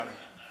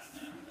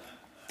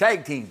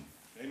Tag team.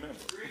 Amen.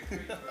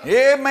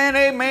 Amen,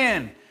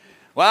 amen.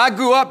 Well, I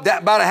grew up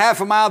about a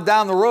half a mile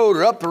down the road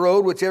or up the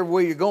road, whichever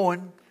way you're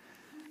going,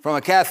 from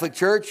a Catholic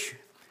church.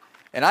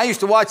 And I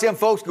used to watch them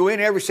folks go in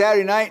every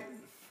Saturday night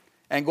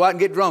and go out and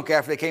get drunk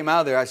after they came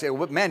out of there. I said,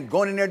 well, man,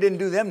 going in there didn't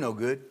do them no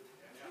good.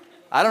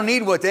 I don't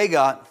need what they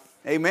got.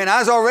 Amen. I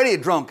was already a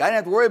drunk. I didn't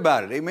have to worry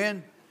about it.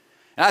 Amen.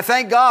 And I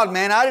thank God,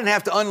 man, I didn't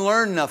have to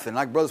unlearn nothing,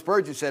 like Brother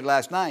Spurgeon said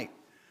last night.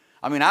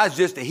 I mean, I was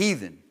just a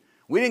heathen.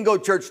 We didn't go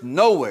to church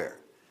nowhere.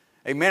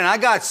 Amen. And I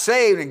got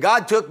saved, and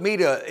God took me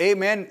to,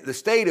 amen, the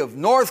state of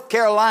North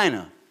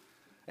Carolina.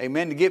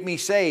 Amen, to get me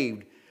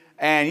saved.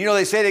 And, you know,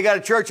 they say they got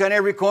a church on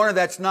every corner.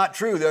 That's not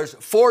true. There's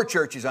 4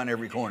 churches on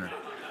every corner.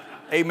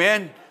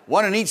 Amen.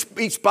 One in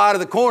each spot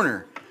of the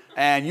corner.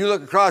 And you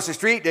look across the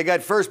street, they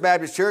got First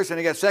Baptist Church, and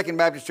they got Second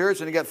Baptist Church,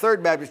 and they got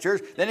Third Baptist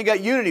Church, then they got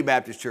Unity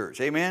Baptist Church.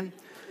 Amen.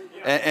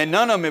 And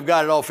none of them have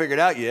got it all figured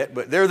out yet,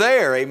 but they're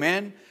there.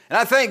 Amen. And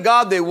I thank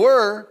God they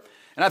were.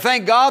 And I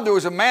thank God there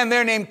was a man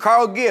there named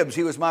Carl Gibbs.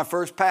 He was my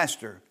first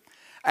pastor.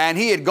 And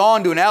he had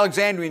gone to an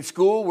Alexandrian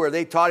school where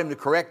they taught him to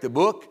correct the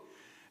book.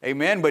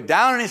 Amen. But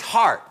down in his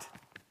heart,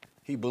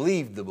 he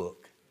believed the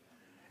book.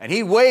 And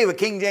he'd wave a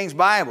King James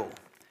Bible.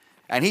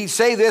 And he'd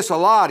say this a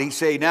lot. He'd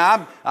say,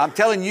 now, I'm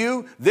telling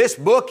you, this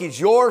book is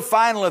your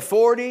final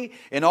authority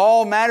in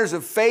all matters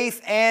of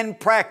faith and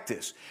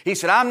practice. He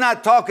said, I'm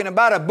not talking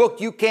about a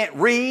book you can't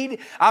read.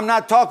 I'm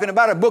not talking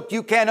about a book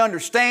you can't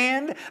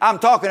understand. I'm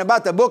talking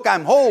about the book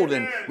I'm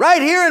holding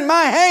right here in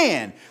my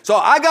hand. So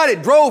I got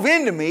it drove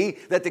into me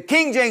that the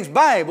King James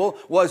Bible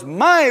was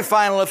my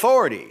final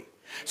authority.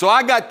 So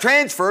I got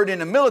transferred in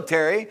the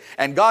military,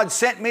 and God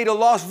sent me to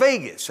Las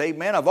Vegas,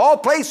 amen, of all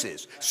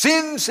places,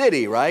 Sin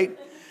City, right?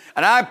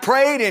 And I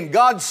prayed, and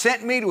God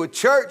sent me to a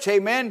church,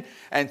 amen,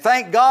 and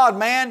thank God,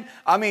 man,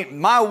 I mean,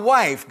 my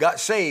wife got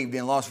saved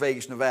in Las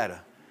Vegas,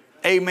 Nevada,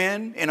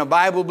 amen, in a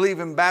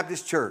Bible-believing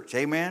Baptist church,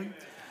 amen,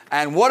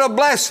 and what a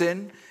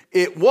blessing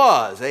it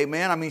was,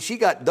 amen. I mean, she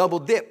got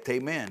double-dipped,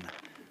 amen.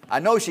 I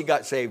know she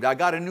got saved. I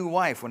got a new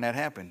wife when that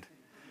happened.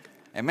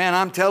 And man,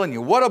 I'm telling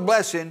you, what a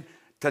blessing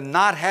to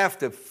not have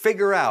to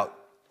figure out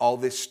all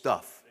this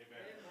stuff.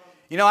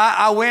 You know,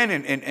 I went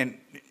and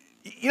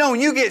you know, when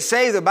you get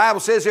saved, the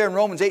Bible says there in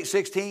Romans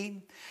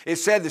 8:16, it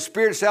said the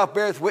Spirit itself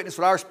beareth witness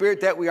with our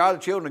spirit that we are the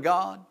children of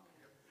God.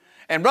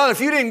 And brother,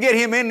 if you didn't get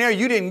him in there,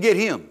 you didn't get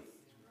him.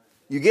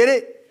 You get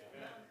it?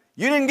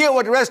 You didn't get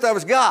what the rest of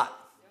us got.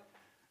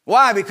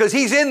 Why? Because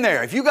he's in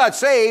there. If you got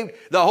saved,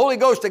 the Holy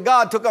Ghost of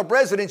God took up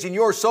residence in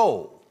your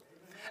soul.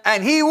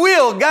 And he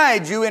will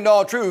guide you into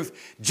all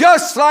truth,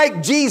 just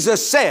like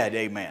Jesus said,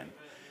 amen.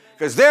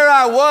 Because there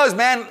I was,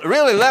 man,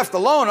 really left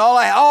alone. All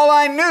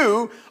I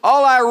knew,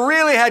 all I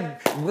really had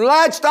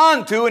latched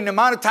onto in the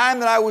amount of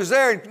time that I was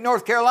there in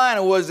North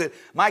Carolina was that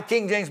my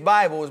King James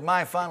Bible was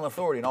my final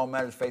authority in all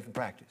matters of faith and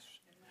practice.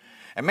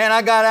 And man,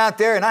 I got out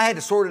there and I had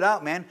to sort it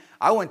out, man.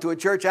 I went to a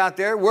church out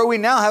there where we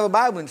now have a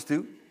Bible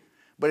Institute.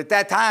 But at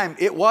that time,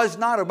 it was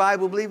not a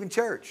Bible-believing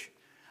church.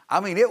 I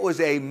mean, it was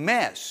a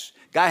mess.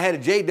 Guy had a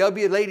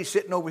JW lady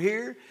sitting over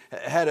here,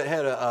 had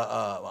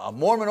a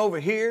Mormon over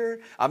here.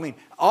 I mean,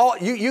 all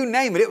you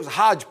name it, it was a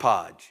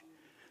hodgepodge.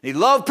 He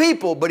loved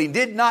people, but he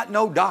did not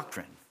know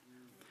doctrine.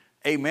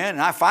 Amen.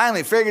 And I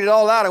finally figured it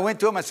all out. I went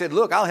to him. I said,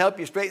 look, I'll help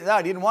you straighten it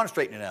out. He didn't want to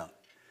straighten it out.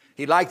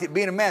 He liked it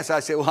being a mess.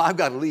 I said, well, I've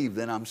got to leave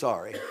then. I'm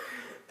sorry.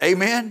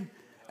 Amen.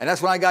 And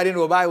that's when I got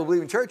into a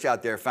Bible-believing church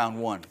out there, found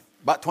one.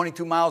 About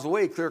 22 miles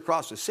away, clear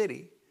across the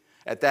city.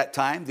 At that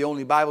time, the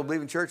only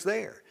Bible-believing church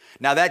there.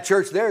 Now, that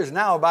church there is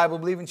now a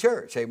Bible-believing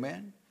church,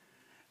 amen,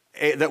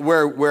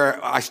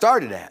 where I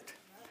started at.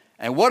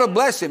 And what a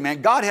blessing,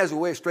 man. God has a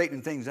way of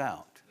straightening things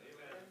out.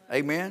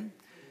 Amen.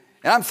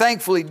 And I'm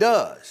thankful he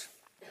does.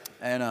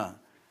 And,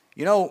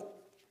 you know,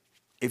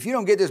 if you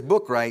don't get this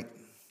book right,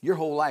 your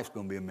whole life's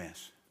going to be a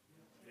mess.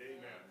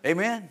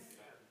 Amen.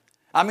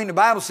 I mean, the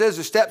Bible says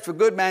the steps of a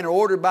good man are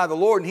ordered by the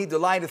Lord, and he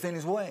delighteth in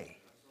his way.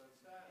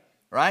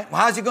 Right?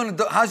 Well, how's he going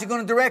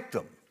to direct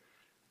them?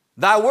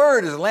 Thy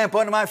word is a lamp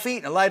unto my feet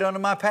and a light unto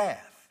my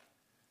path.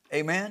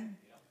 Amen?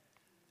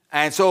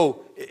 And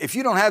so, if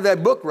you don't have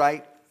that book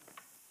right,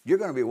 you're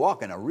going to be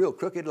walking a real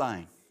crooked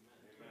line.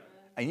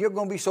 And you're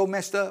going to be so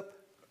messed up.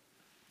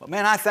 But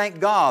man, I thank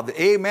God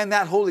that, amen,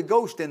 that Holy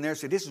Ghost in there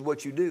said, this is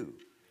what you do.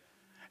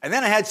 And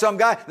then I had some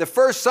guy, the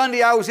first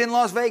Sunday I was in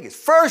Las Vegas,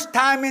 first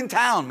time in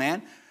town,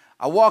 man.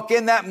 I walk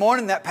in that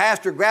morning, that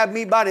pastor grabbed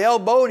me by the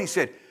elbow and he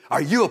said,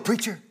 are you a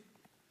preacher?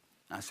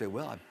 I said,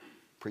 well, I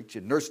preach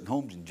in nursing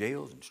homes and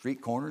jails and street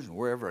corners and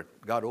wherever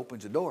God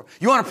opens the door.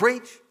 You want to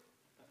preach?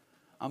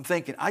 I'm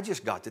thinking, I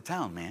just got to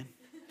town, man.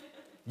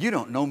 You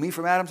don't know me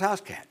from Adam's house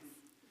cat.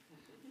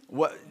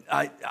 What,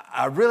 I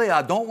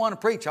don't want to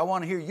preach. I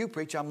want to hear you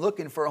preach. I'm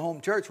looking for a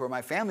home church where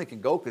my family can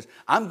go because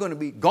I'm going to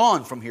be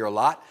gone from here a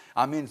lot.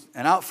 I'm in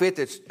an outfit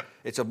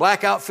it's a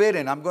black outfit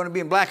and I'm going to be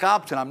in black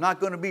ops and I'm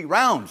not going to be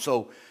around.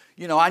 So,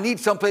 you know, I need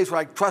someplace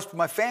where I trust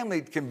my family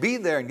can be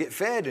there and get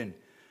fed and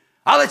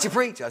I'll let you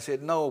preach. I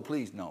said, no,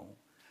 please, no.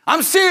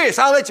 I'm serious.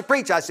 I'll let you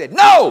preach. I said,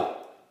 no.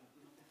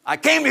 I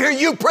came to hear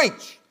you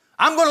preach.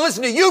 I'm going to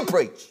listen to you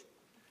preach.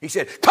 He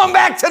said, come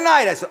back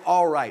tonight. I said,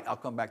 all right, I'll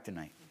come back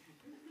tonight.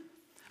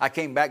 I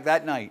came back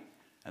that night,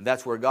 and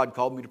that's where God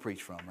called me to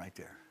preach from, right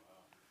there.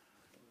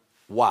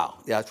 Wow.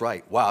 Yeah, that's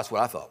right. Wow, that's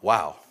what I thought.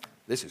 Wow,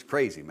 this is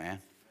crazy, man.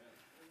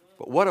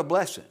 But what a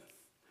blessing.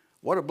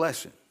 What a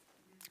blessing.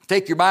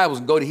 Take your Bibles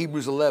and go to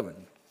Hebrews 11.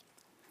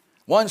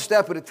 One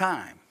step at a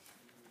time.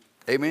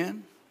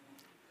 Amen?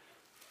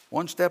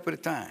 One step at a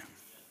time.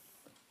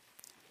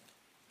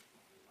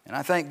 And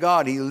I thank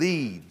God He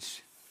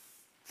leads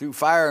through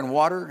fire and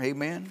water.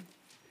 Amen?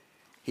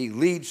 He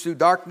leads through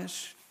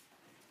darkness.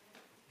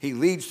 He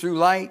leads through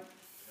light.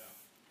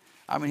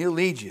 I mean, He'll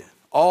lead you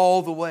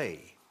all the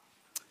way.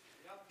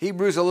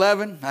 Hebrews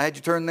 11, I had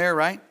you turn there,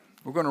 right?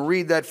 We're going to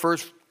read that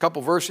first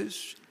couple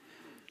verses.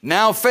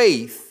 Now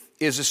faith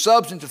is the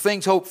substance of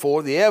things hoped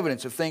for, the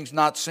evidence of things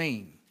not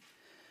seen.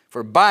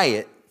 For by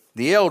it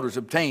the elders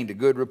obtained a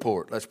good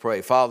report. Let's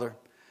pray. Father,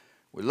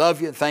 we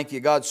love you. Thank you,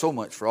 God, so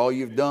much for all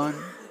you've done.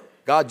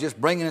 God, just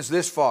bringing us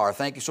this far.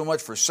 Thank you so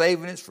much for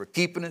saving us, for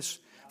keeping us,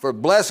 for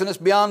blessing us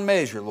beyond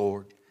measure,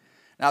 Lord.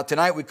 Now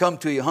tonight we come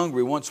to you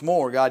hungry once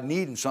more, God,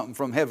 needing something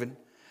from heaven.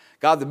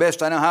 God, the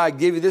best I know how, I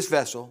give you this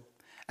vessel.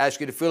 Ask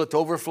you to fill it to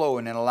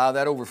overflowing and allow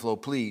that overflow,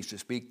 please, to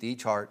speak to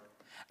each heart.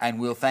 And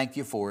we'll thank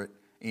you for it.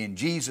 In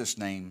Jesus'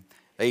 name,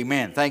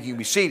 amen. Thank you.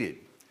 Be seated.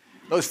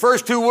 Those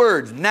first two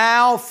words,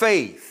 now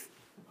faith.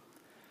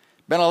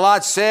 Been a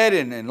lot said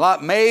and a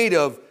lot made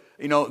of,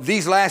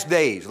 these last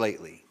days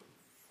lately.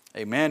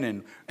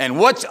 Amen. And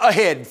what's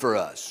ahead for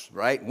us,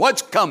 right?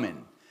 What's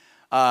coming?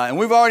 And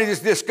we've already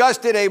just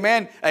discussed it.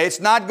 Amen. It's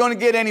not going to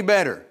get any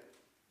better.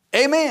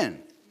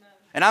 Amen.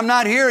 And I'm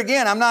not here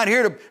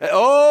to,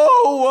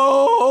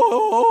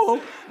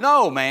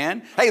 no,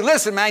 man. Hey,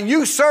 listen, man,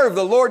 you serve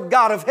the Lord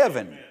God of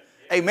heaven.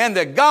 Amen.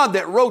 The God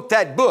that wrote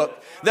that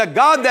book, the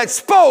God that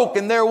spoke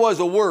and there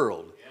was a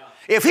world.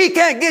 If He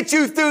can't get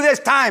you through this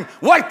time,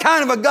 what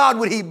kind of a God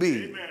would He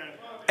be?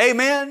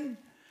 Amen.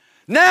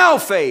 Now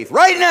faith,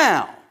 right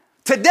now,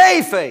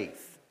 today faith.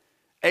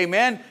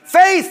 Amen.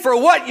 Faith for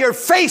what you're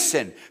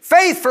facing.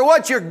 Faith for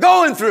what you're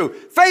going through.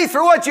 Faith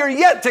for what you're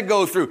yet to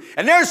go through.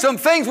 And there's some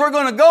things we're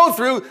going to go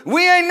through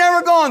we ain't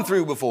never gone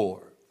through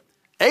before.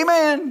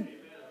 Amen.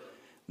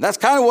 That's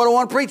kind of what I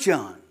want to preach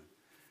on.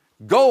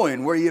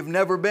 Going where you've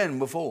never been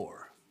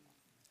before.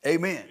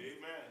 Amen.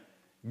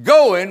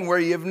 Going where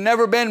you've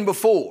never been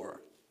before.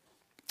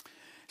 It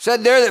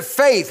said there that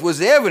faith was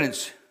the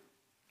evidence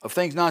of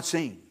things not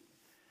seen.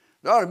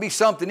 There ought to be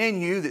something in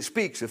you that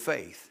speaks of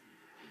faith.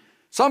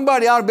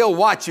 Somebody ought to be able to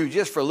watch you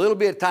just for a little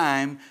bit of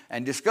time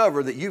and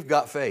discover that you've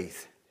got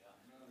faith.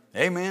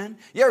 Amen.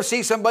 You ever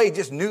see somebody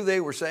just knew they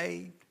were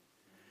saved?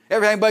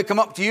 Ever had anybody come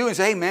up to you and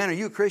say, hey man, are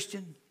you a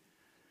Christian?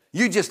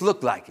 You just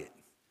look like it.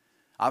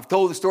 I've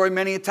told the story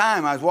many a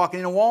time. I was walking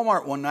into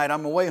Walmart one night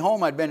on my way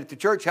home. I'd been at the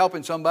church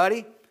helping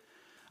somebody.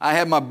 I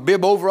had my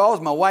bib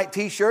overalls, my white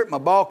t-shirt, my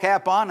ball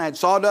cap on. I had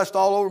sawdust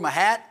all over my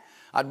hat.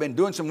 I'd been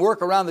doing some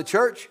work around the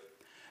church.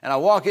 And I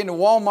walk into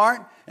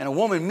Walmart, and a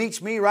woman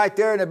meets me right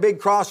there in a big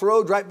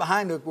crossroads right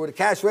behind where the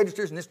cash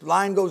registers, and this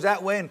line goes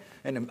that way,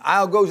 and the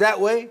aisle goes that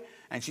way.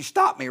 And she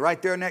stopped me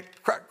right there in that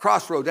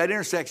crossroads, that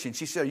intersection.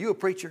 She said, are you a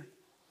preacher?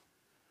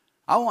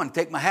 I want to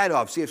take my hat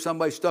off, see if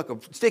somebody stuck a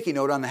sticky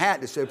note on the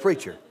hat that said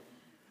preacher.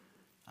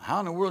 How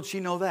in the world did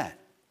she know that?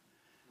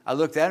 I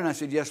looked at her and I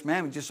said, yes,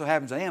 ma'am, it just so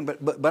happens I am,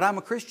 but I'm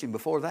a Christian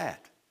before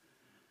that.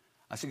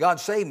 I said, God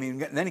saved me,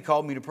 and then He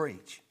called me to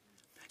preach.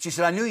 She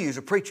said, I knew you as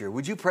a preacher.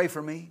 Would you pray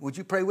for me? Would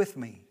you pray with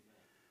me?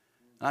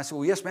 And I said,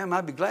 well, yes, ma'am,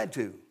 I'd be glad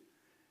to.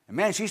 And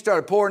man, she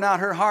started pouring out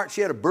her heart. She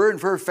had a burden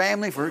for her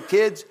family, for her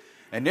kids.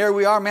 And there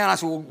we are, man. I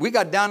said, well, we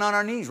got down on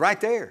our knees right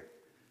there.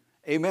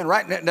 Amen.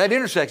 Right in that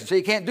intersection. So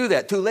you can't do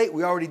that. Too late.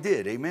 We already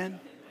did. Amen.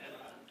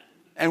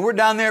 And we're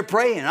down there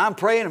praying. I'm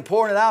praying and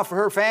pouring it out for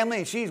her family.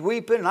 And she's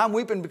weeping. And I'm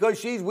weeping because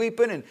she's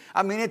weeping. And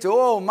I mean, it's,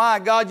 oh my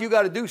God, you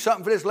got to do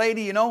something for this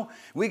lady,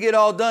 We get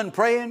all done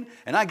praying.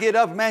 And I get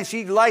up, man,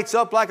 she lights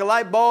up like a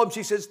light bulb.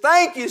 She says,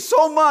 thank you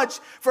so much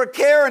for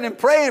caring and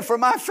praying for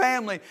my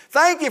family.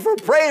 Thank you for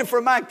praying for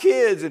my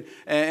kids.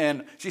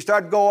 And she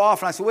started to go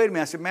off. And I said, wait a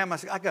minute. I said, ma'am,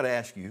 I got to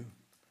ask you,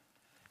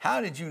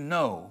 how did you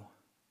know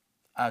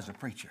I was a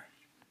preacher?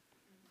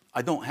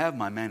 I don't have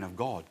my man of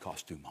God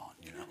costume on,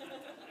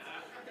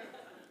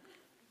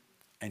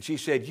 And she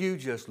said, you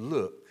just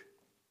look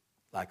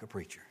like a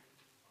preacher.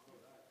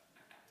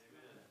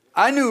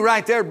 I knew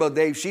right there, Brother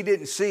Dave, she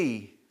didn't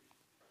see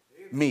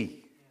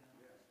me.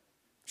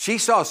 She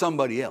saw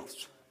somebody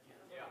else.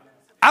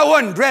 I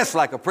wasn't dressed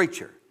like a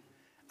preacher.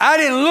 I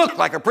didn't look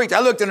like a preacher.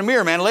 I looked in the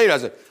mirror, man, later. I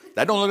said,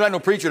 that don't look like no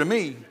preacher to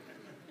me.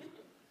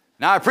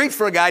 Now, I preached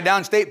for a guy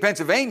downstate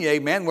Pennsylvania,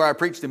 amen, where I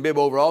preached in bib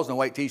overalls and a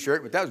white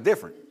t-shirt, but that was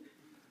different.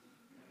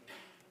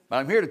 But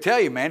I'm here to tell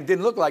you, man, it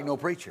didn't look like no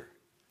preacher.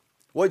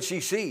 What did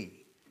she see?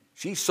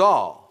 She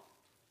saw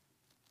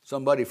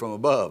somebody from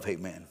above,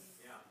 amen.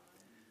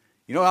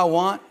 You know what I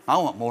want? I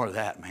want more of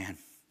that, man.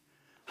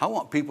 I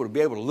want people to be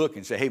able to look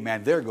and say, hey,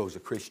 man, there goes a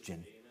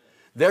Christian.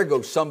 There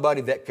goes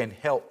somebody that can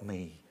help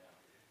me.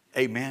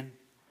 Amen.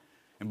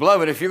 And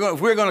beloved, if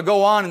we're going to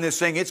go on in this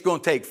thing, it's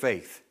going to take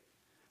faith.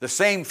 The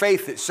same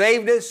faith that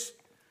saved us,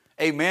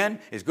 amen,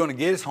 is going to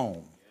get us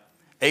home.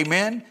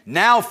 Amen.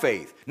 Now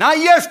faith. Not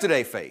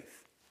yesterday faith.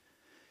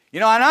 You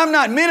know, and I'm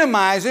not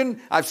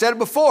minimizing, I've said it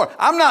before,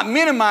 I'm not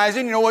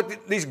minimizing, you know,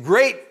 what these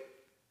great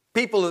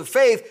people of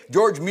faith,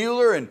 George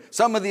Mueller and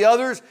some of the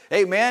others,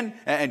 amen,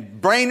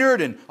 and Brainerd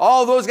and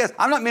all those guys,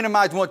 I'm not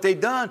minimizing what they've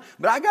done,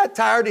 but I got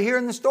tired of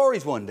hearing the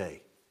stories one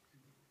day.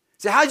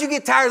 So how'd you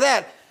get tired of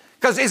that?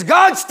 Because is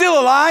God still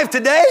alive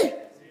today?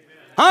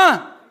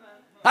 Huh?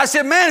 I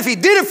said, man, if he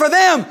did it for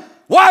them,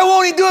 why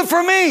won't he do it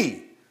for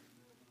me?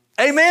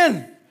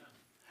 Amen.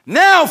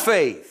 Now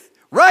faith,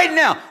 right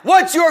now.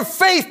 What's your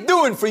faith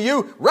doing for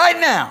you right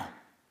now?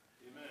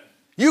 Amen.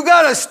 You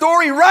got a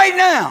story right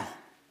now,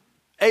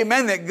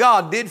 amen, that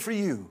God did for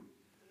you.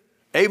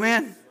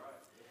 Amen.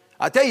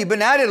 I tell you, you've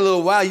been at it a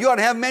little while. You ought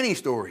to have many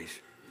stories.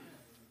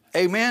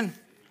 Amen.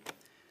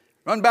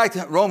 Run back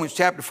to Romans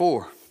chapter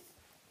 4.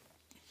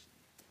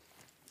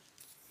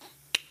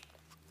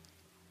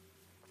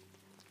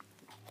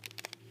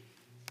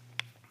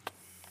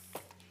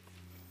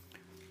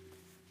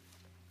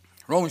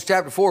 Romans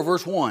chapter 4,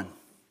 verse 1.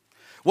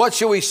 What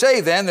shall we say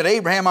then that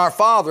Abraham our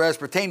father, as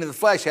pertaining to the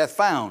flesh, hath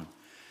found?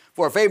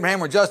 For if Abraham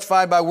were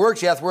justified by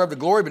works, he hath whereof the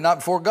glory, but not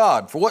before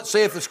God. For what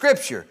saith the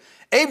Scripture?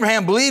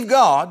 Abraham believed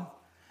God,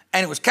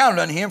 and it was counted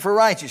unto him for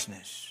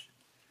righteousness.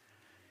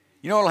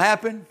 You know what will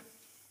happen?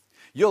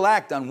 You'll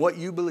act on what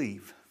you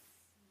believe.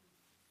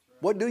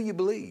 What do you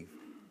believe?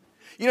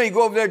 You know, you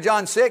go over there,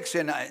 John 6,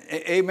 and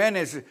amen,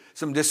 there's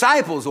some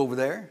disciples over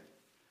there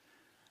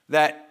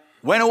that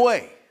went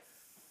away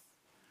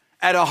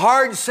at a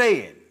hard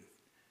saying.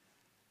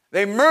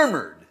 They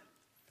murmured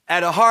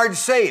at a hard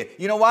saying.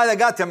 You know why they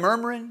got to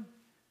murmuring?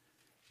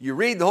 You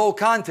read the whole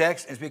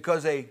context, it's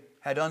because they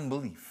had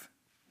unbelief.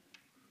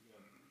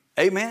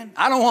 Amen?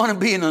 I don't want to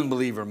be an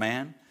unbeliever,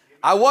 man.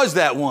 I was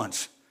that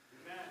once.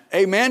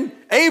 Amen?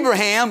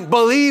 Abraham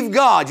believed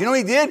God. You know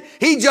what he did?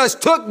 He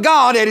just took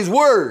God at his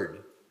word.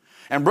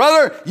 And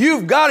brother,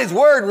 you've got his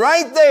word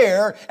right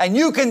there, and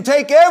you can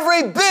take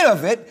every bit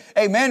of it,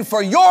 amen,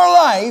 for your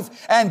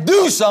life and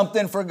do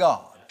something for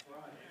God.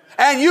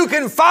 And you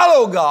can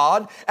follow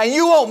God, and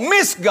you won't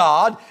miss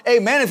God,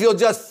 amen, if you'll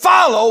just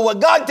follow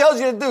what God tells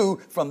you to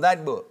do from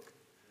that book.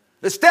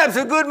 The steps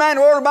of a good man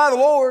are ordered by the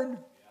Lord.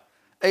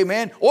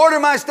 Amen. Order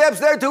my steps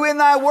thereto in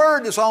thy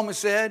word, the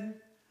psalmist said.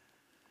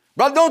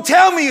 Brother, don't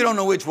tell me you don't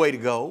know which way to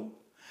go.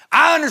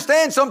 I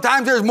understand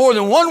sometimes there's more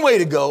than one way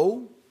to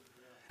go.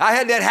 I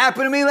had that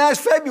happen to me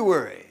last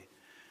February.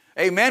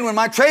 Amen. When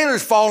my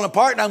trailer's falling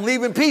apart and I'm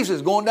leaving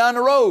pieces going down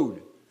the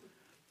road.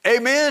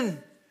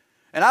 Amen.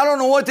 And I don't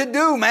know what to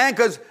do, man,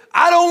 because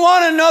I don't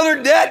want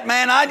another debt,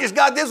 man. I just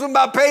got this one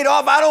about paid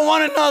off. I don't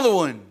want another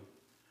one.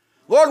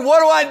 Lord, what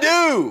do I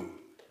do?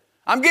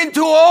 I'm getting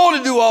too old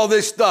to do all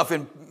this stuff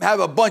and have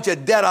a bunch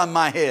of debt on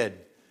my head.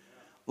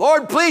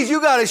 Lord, please,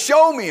 you got to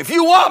show me. If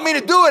you want me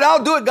to do it,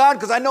 I'll do it, God,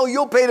 because I know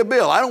you'll pay the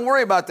bill. I don't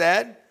worry about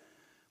that.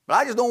 But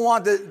I just don't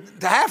want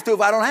to have to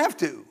if I don't have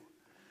to.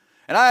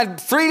 And I had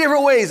 3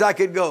 different ways I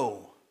could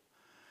go.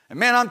 And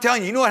man, I'm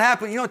telling you, you know what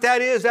happened? You know what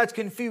that is? That's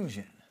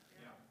confusion.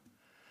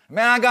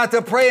 Man, I got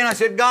to pray and I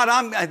said,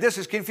 God, this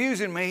is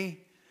confusing me.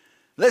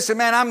 Listen,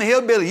 man, I'm a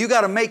hillbilly. You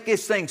got to make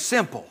this thing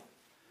simple.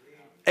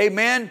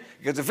 Amen?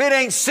 Because if it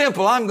ain't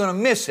simple, I'm going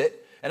to miss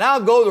it. And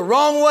I'll go the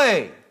wrong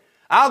way.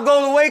 I'll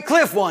go the way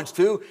Cliff wants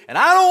to, and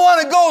I don't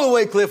want to go the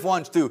way Cliff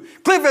wants to.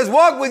 Cliff has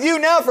walked with you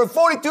now for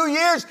 42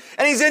 years,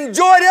 and he's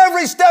enjoyed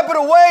every step of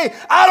the way.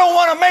 I don't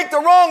want to make the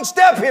wrong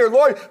step here,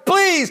 Lord.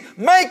 Please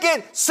make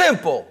it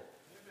simple.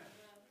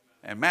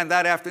 And man,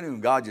 that afternoon,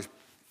 God just,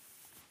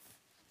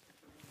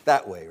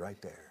 that way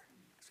right there.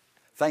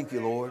 Thank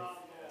you, Lord.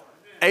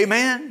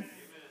 Amen.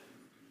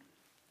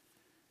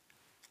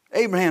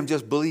 Abraham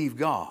just believed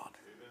God.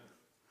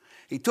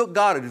 He took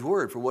God at his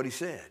word for what he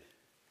said.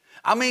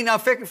 I mean, now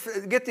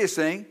get this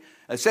thing.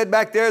 I said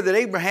back there that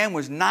Abraham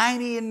was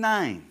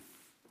 99.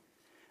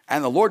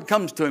 And the Lord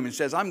comes to him and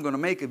says, I'm going to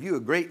make of you a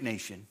great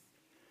nation.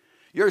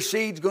 Your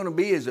seed's going to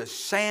be as the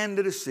sand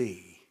of the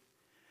sea.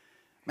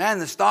 Man,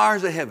 the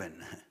stars of heaven.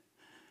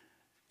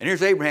 And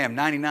here's Abraham,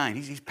 99.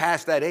 He's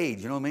past that age,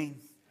 you know what I mean?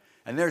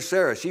 And there's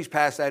Sarah, she's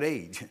past that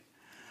age.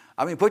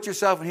 I mean, put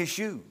yourself in his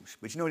shoes.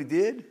 But you know what he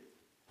did?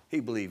 He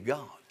believed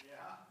God.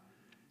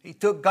 He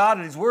took God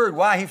at his word.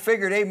 Why? He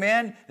figured,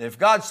 amen, that if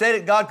God said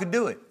it, God could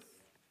do it.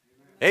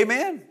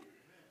 Amen.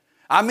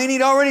 I mean,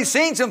 he'd already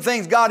seen some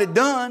things God had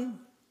done.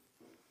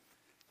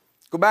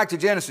 Go back to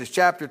Genesis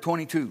chapter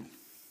 22.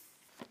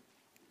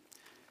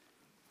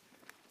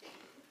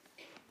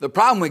 The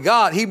problem with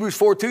God, Hebrews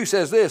 4:2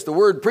 says this, the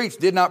word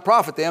preached did not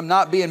profit them,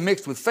 not being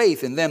mixed with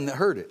faith in them that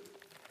heard it.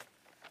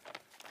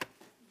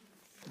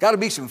 Got to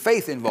be some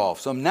faith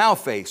involved, some now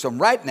faith, some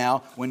right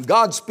now. When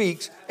God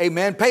speaks,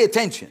 amen, pay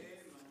attention.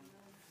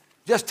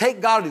 Just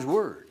take God at his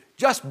word.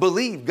 Just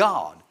believe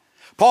God.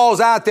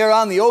 Paul's out there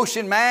on the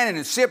ocean, man, and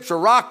the ships are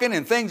rocking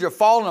and things are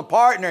falling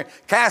apart and they're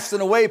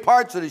casting away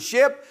parts of the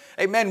ship.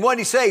 Amen. What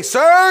did he say?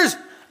 Sirs,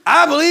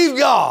 I believe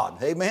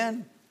God.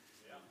 Amen.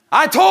 Yeah.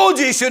 I told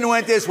you shouldn't have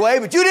went this way,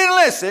 but you didn't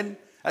listen.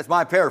 That's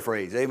my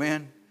paraphrase.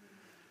 Amen.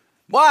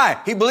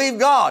 Why? He believed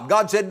God.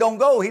 God said don't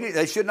go.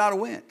 They should not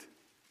have went.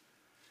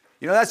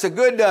 You know, that's a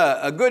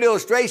good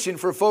illustration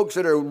for folks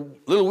that are a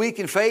little weak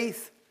in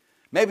faith,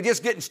 maybe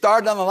just getting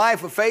started on the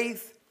life of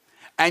faith,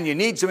 and you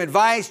need some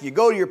advice. You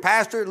go to your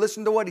pastor,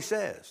 listen to what he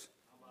says.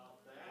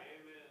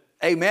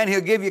 Amen. He'll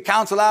give you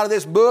counsel out of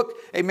this book.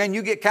 Amen.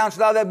 You get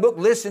counsel out of that book,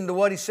 listen to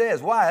what he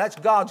says. Why? That's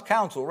God's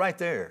counsel right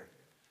there.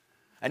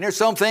 And there's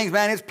some things,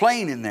 man, it's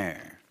plain in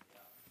there.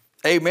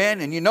 Amen.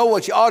 And you know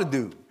what you ought to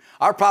do.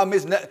 Our problem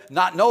is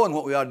not knowing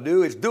what we ought to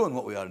do, it's doing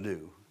what we ought to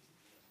do.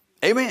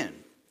 Amen.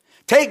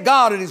 Take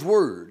God at His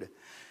word.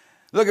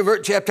 Look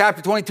at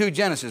chapter 22,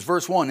 Genesis,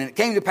 verse 1. And it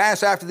came to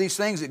pass after these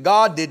things that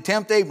God did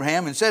tempt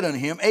Abraham and said unto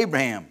him,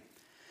 Abraham.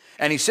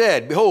 And he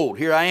said, Behold,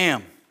 here I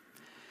am.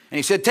 And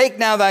he said, Take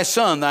now thy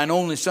son, thine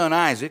only son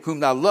Isaac,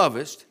 whom thou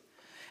lovest,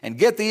 and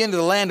get thee into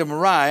the land of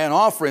Moriah, and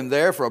offer him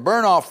there for a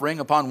burnt offering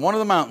upon one of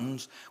the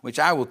mountains, which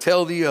I will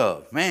tell thee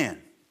of. Man.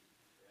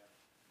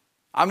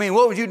 I mean,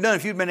 what would you have done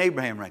if you'd been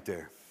Abraham right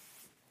there?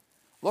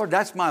 Lord,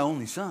 that's my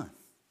only son.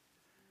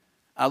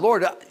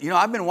 Lord, you know,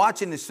 I've been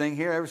watching this thing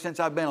here ever since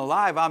I've been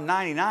alive. I'm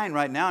 99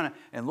 right now.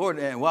 And Lord,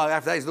 well,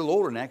 after that, he's a little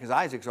older than that because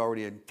Isaac's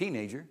already a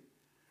teenager.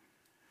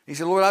 He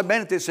said, Lord, I've been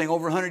at this thing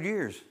over 100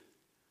 years.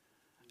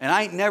 And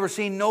I ain't never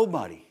seen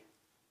nobody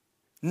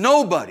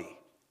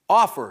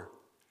offer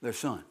their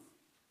son,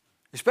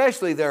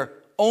 especially their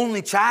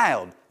only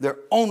child, their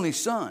only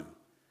son.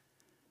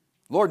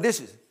 Lord,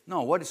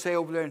 what did it say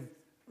over there in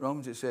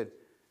Romans? It said,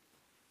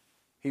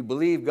 he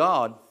believed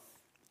God,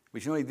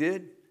 but you know what he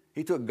did?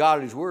 He took God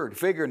at His word,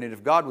 figuring that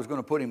if God was going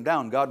to put him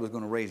down, God was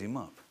going to raise him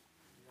up.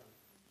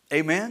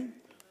 Amen?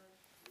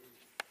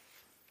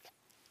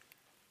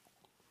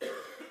 But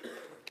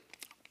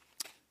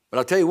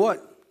I'll tell you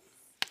what,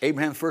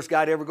 Abraham's the first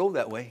guy to ever go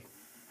that way.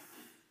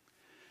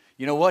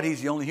 You know what?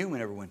 He's the only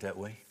human ever went that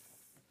way.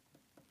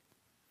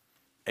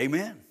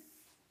 Amen.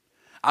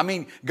 I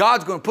mean,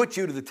 God's going to put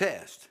you to the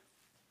test.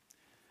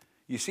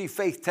 You see,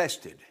 faith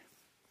tested.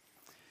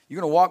 You're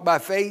going to walk by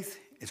faith,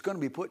 it's going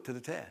to be put to the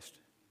test.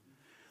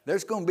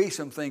 There's going to be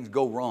some things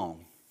go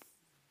wrong.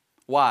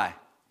 Why?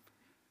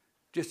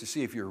 Just to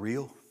see if you're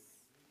real.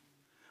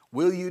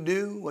 Will you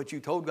do what you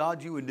told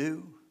God you would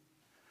do?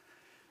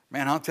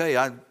 Man, I'll tell you,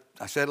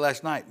 I said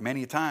last night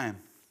many a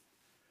time,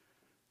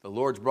 the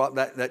Lord's brought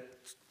that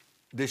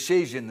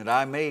decision that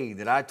I made,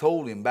 that I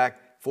told Him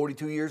back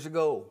 42 years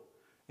ago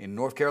in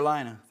North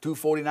Carolina,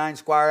 249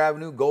 Squire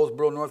Avenue,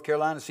 Goldsboro, North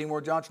Carolina, Seymour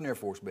Johnson Air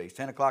Force Base,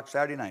 10 o'clock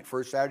Saturday night,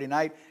 first Saturday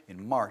night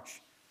in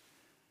March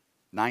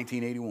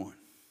 1981.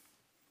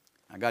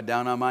 I got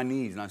down on my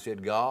knees and I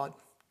said, God,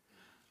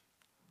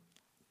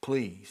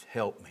 please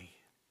help me.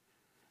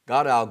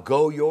 God, I'll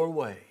go your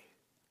way.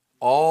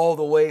 All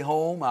the way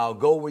home, I'll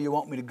go where you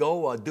want me to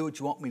go. I'll do what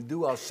you want me to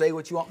do. I'll say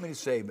what you want me to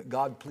say. But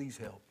God, please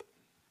help.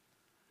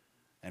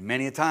 And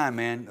many a time,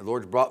 man, the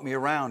Lord's brought me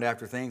around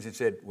after things and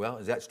said, well,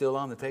 is that still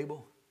on the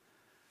table?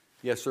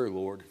 Yes, sir,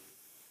 Lord.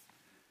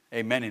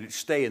 Amen. And it's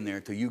staying there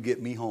until you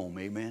get me home.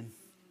 Amen.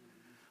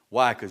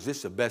 Why? Because this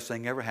is the best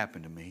thing ever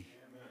happened to me.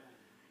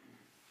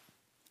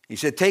 He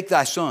said, take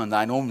thy son,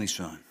 thine only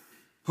son,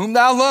 whom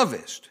thou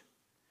lovest.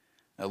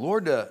 Now,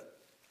 Lord,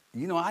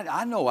 you know,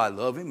 I know I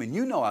love him, and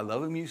you know I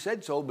love him. You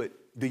said so, but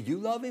do you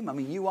love him? I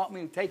mean, you want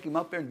me to take him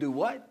up there and do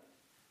what?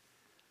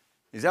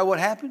 Is that what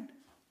happened?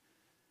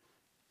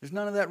 There's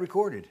none of that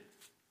recorded.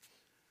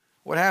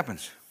 What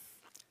happens?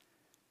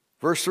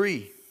 Verse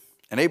 3,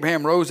 and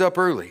Abraham rose up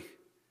early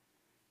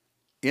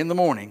in the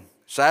morning,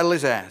 saddled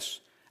his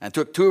ass, and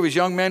took 2 of his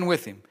young men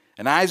with him,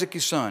 and Isaac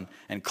his son,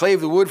 and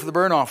clave the wood for the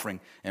burnt offering,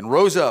 and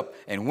rose up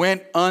and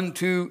went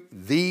unto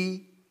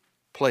the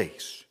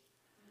place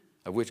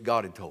of which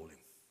God had told him.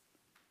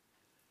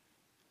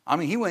 I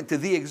mean, he went to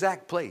the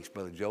exact place,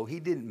 Brother Joe. He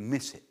didn't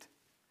miss it.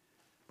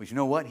 But you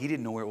know what? He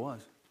didn't know where it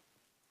was.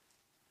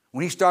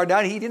 When he started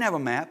out, he didn't have a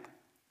map.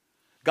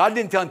 God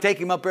didn't tell him, take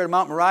him up there to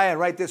Mount Moriah and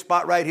write this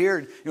spot right here.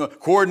 You know,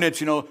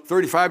 coordinates,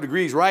 35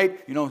 degrees right,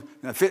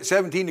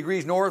 17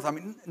 degrees north. I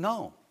mean,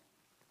 no.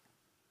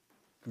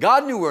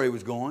 God knew where he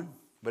was going,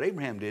 but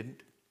Abraham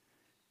didn't.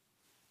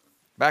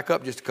 Back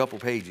up just a couple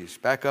pages.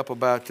 Back up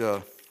about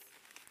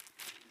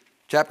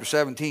chapter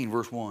 17,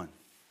 verse 1.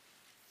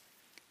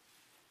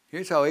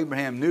 Here's how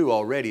Abraham knew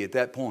already at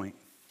that point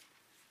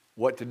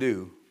what to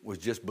do was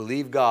just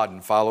believe God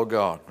and follow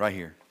God right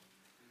here.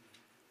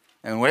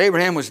 And when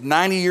Abraham was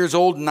 90 years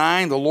old,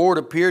 the Lord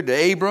appeared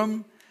to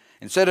Abram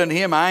and said unto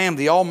him, I am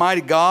the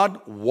Almighty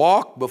God.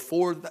 Walk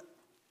before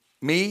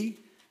me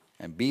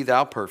and be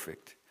thou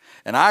perfect.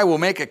 And I will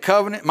make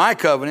my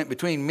covenant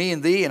between me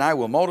and thee, and I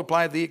will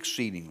multiply thee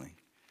exceedingly.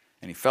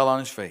 And he fell on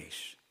his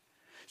face.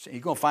 So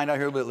you're going to find out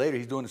here a little bit later,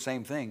 he's doing the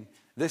same thing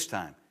this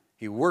time.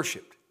 He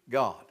worshiped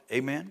God.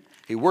 Amen?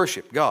 He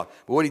worshiped God.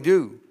 But what did he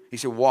do? He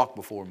said, walk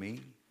before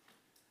me.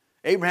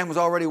 Abraham was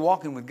already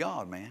walking with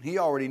God, man. He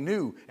already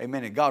knew,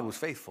 amen, that God was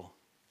faithful.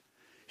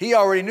 He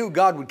already knew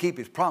God would keep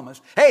his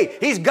promise. Hey,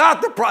 he's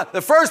got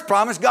the first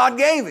promise God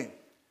gave him.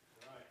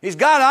 He's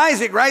got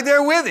Isaac right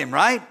there with him,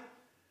 right?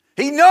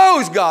 He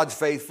knows God's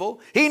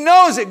faithful. He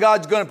knows that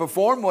God's going to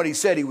perform what he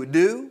said he would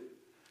do.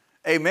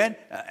 Amen.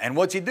 And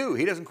what's he do?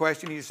 He doesn't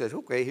question. He just says,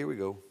 okay, here we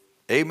go.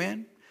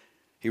 Amen.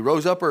 He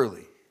rose up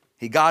early.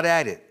 He got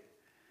at it.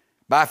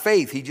 By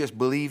faith, he just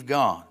believed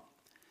God.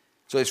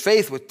 So his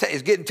faith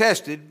is getting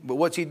tested, but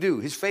what's he do?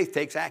 His faith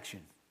takes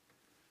action.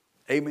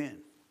 Amen.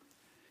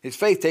 His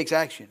faith takes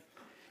action.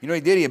 You know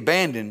what he did? He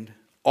abandoned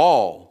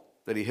all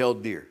that he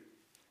held dear.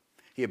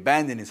 He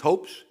abandoned his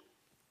hopes.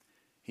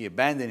 He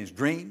abandoned his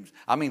dreams.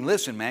 I mean,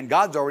 listen, man,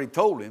 God's already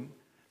told him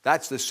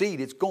that's the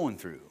seed it's going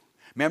through.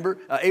 Remember,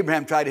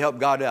 Abraham tried to help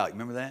God out. You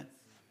remember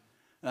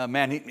that?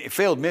 Man, he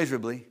failed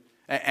miserably,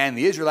 and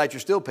the Israelites are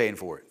still paying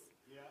for it.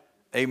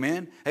 Yeah.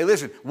 Amen. Hey,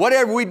 listen,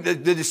 whatever the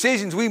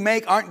decisions we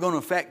make aren't going to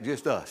affect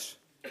just us.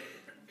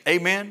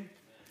 Amen.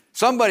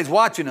 Somebody's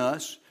watching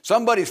us.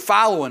 Somebody's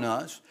following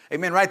us.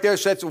 Amen. Right there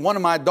sits one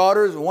of my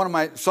daughters, one of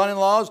my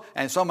son-in-laws,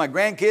 and some of my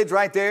grandkids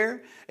right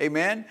there.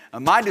 Amen.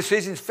 And my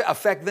decisions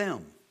affect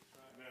them.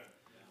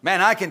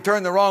 Man, I can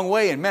turn the wrong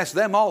way and mess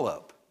them all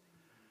up.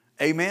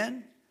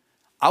 Amen.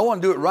 I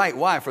want to do it right.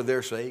 Why? For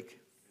their sake.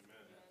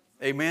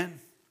 Amen.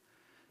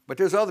 But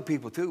there's other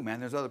people too, man.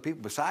 There's other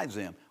people besides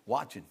them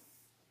watching.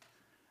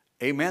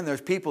 Amen.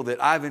 There's people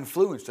that I've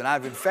influenced and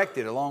I've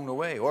infected along the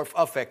way. Or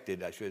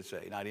affected, I should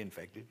say, not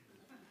infected.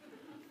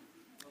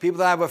 People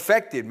that I've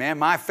affected, man.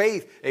 My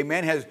faith,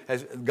 amen,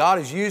 God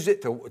has used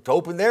it to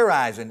open their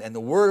eyes and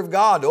the Word of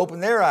God to open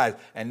their eyes.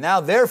 And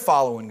now they're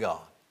following God.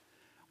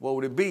 What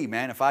would it be,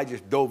 man, if I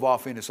just dove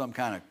off into some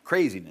kind of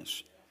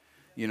craziness,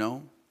 you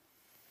know?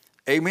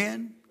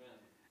 Amen?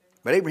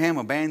 But Abraham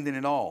abandoned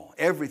it all.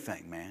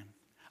 Everything, man.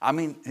 I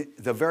mean,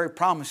 the very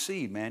promised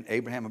seed, man.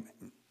 Abraham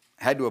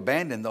had to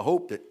abandon the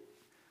hope that,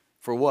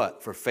 for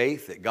what? For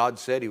faith that God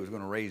said he was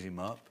going to raise him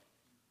up.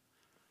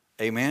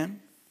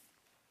 Amen?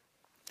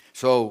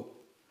 So,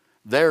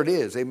 there it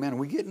is. Amen. Are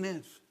we getting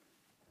this?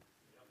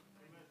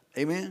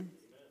 Amen?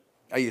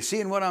 Are you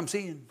seeing what I'm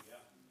seeing?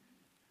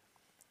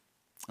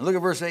 Look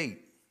at verse 8.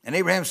 And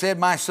Abraham said,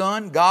 my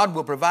son, God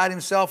will provide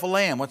himself a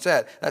lamb. What's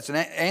that? That's an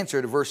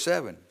answer to verse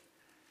 7.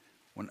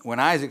 When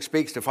Isaac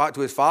speaks to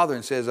his father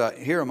and says,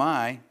 here am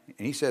I.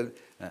 And he said,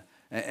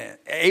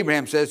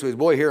 Abraham says to his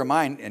boy, here am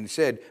I. And he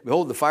said,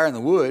 behold the fire and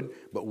the wood,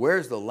 but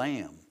where's the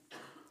lamb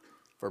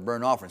for a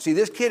burnt offering? See,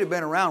 this kid had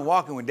been around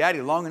walking with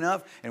Daddy long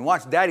enough and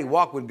watched Daddy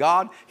walk with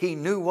God. He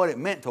knew what it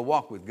meant to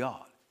walk with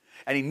God.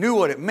 And he knew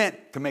what it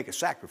meant to make a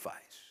sacrifice.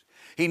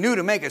 He knew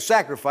to make a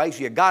sacrifice,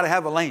 you got to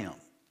have a lamb.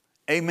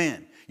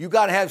 Amen. You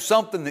got to have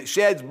something that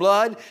sheds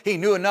blood. He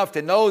knew enough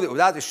to know that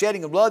without the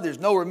shedding of blood, there's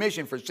no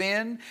remission for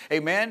sin.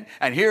 Amen.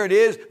 And here it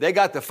is. They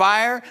got the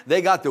fire.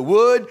 They got the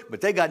wood,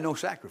 but they got no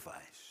sacrifice.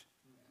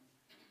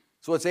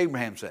 So what's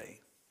Abraham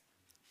say?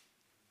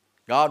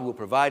 God will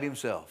provide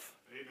himself.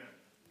 Amen.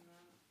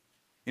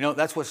 You know,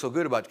 that's what's so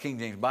good about the King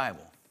James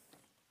Bible.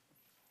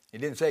 It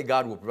didn't say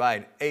God will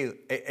provide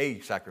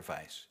a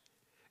sacrifice.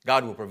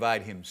 God will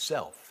provide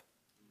himself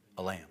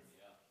a lamb.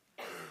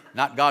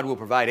 Not God will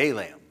provide a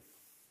lamb.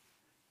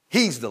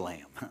 He's the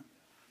lamb.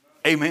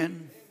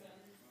 Amen.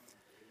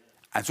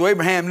 And so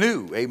Abraham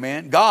knew,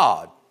 amen,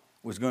 God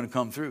was going to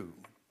come through.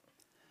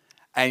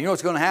 And you know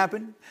what's going to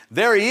happen?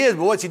 There he is,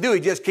 but what's he do? He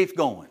just keeps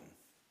going.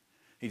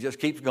 He just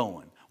keeps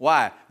going.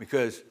 Why?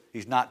 Because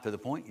he's not to the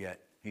point yet.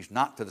 He's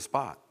not to the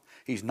spot.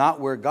 He's not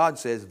where God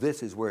says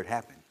this is where it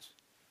happens.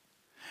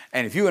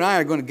 And if you and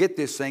I are going to get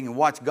this thing and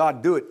watch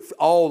God do it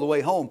all the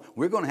way home,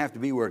 we're going to have to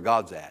be where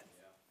God's at.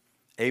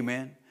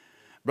 Amen.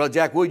 Brother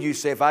Jack Wood used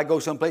to say, if I go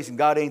someplace and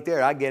God ain't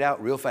there, I get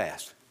out real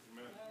fast.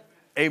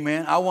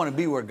 Amen. I want to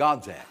be where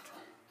God's at.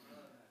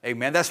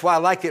 Amen. That's why I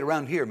like it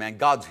around here, man.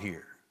 God's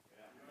here.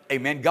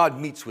 Amen.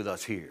 God meets with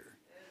us here.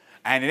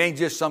 And it ain't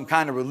just some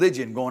kind of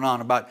religion going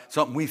on about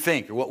something we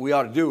think or what we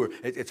ought to do.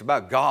 It's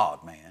about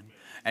God, man.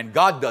 And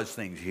God does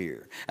things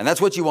here. And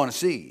that's what you want to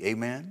see.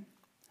 Amen.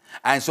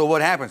 And so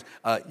what happens?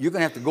 You're going to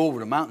have to go over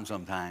the mountain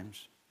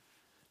sometimes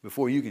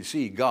before you can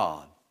see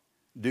God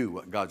do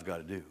what God's got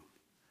to do.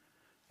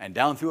 And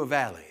down through a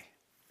valley.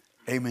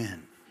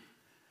 Amen.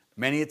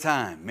 Many a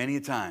time,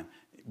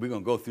 we're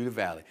going to go through the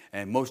valley.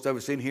 And most of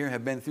us in here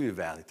have been through the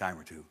valley a time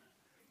or two.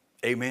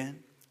 Amen.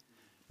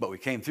 But we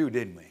came through,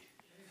 didn't we?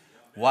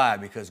 Why?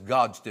 Because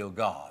God's still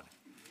God.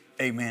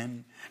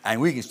 Amen. And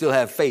we can still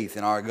have faith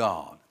in our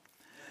God.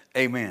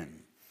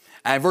 Amen.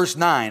 And verse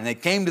 9, they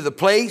came to the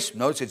place,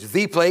 notice it's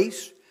the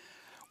place,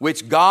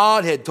 which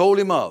God had told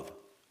him of.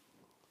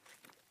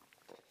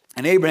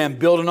 And Abraham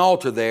built an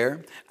altar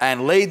there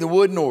and laid the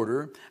wood in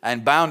order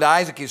and bound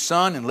Isaac his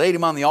son and laid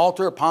him on the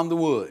altar upon the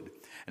wood.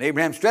 And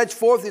Abraham stretched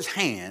forth his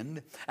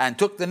hand and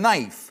took the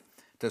knife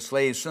to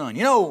slay his son.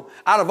 You know,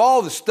 out of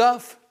all the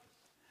stuff,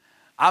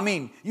 I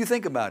mean, you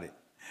think about it.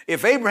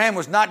 If Abraham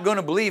was not going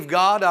to believe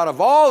God, out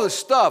of all the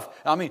stuff,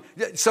 I mean,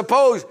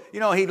 suppose,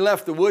 he'd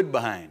left the wood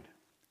behind.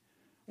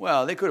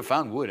 Well, they could have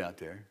found wood out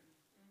there.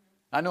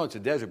 I know it's a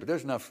desert, but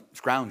there's enough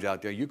scrounge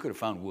out there. You could have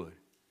found wood,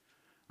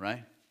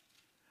 right?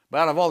 But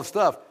out of all the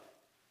stuff,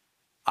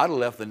 I'd have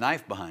left the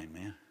knife behind,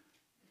 man.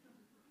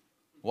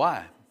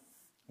 Why?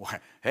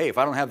 Hey, if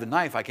I don't have the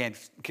knife, I can't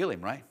kill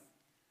him, right?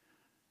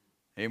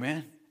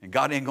 Amen? And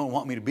God ain't going to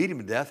want me to beat him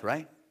to death,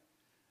 right?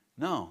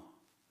 No.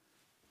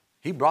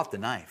 He brought the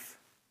knife.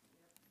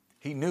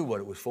 He knew what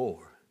it was for.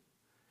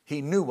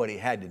 He knew what he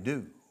had to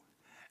do.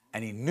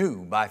 And he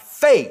knew by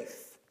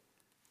faith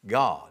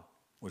God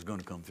was going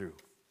to come through.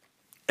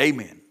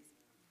 Amen.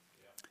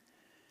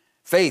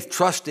 Faith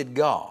trusted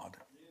God.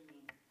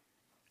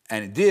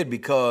 And it did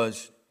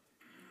because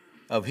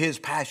of his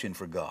passion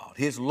for God,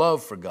 his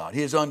love for God,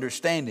 his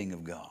understanding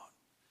of God.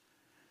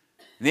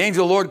 And the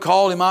angel of the Lord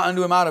called him out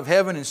unto him out of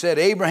heaven and said,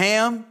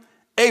 Abraham,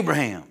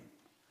 Abraham.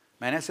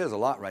 Man, that says a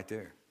lot right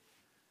there.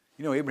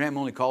 You know, Abraham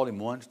only called him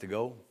once to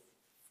go.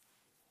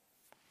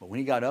 But when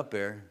he got up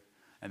there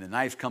and the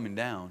knife's coming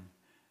down,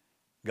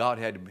 God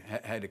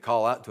had to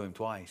call out to him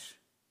twice.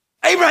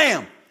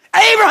 Abraham!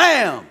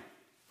 Abraham!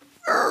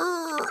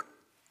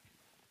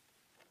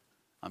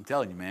 I'm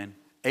telling you, man,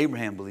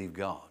 Abraham believed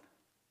God.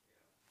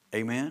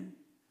 Amen?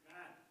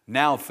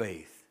 Now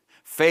faith.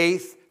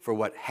 Faith for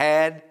what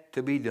had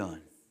to be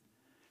done.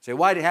 Say,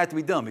 why did it have to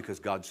be done? Because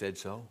God said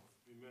so.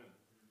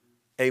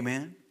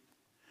 Amen?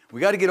 We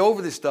got to get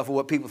over this stuff of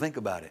what people think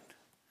about it.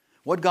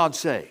 What God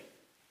say?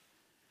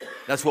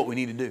 That's what we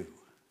need to do.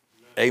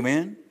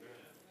 Amen?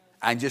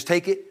 And just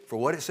take it for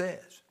what it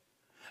says.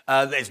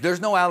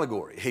 There's no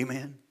allegory.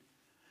 Amen?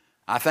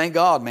 I thank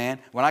God, man.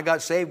 When I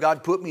got saved,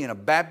 God put me in a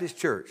Baptist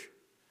church.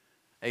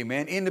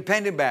 Amen?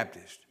 Independent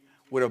Baptist.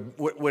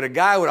 With a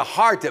guy with a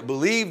heart that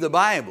believed the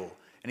Bible.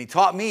 And he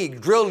taught me, he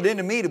drilled it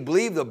into me to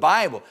believe the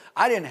Bible.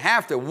 I didn't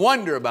have to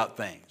wonder about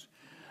things.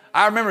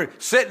 I remember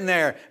sitting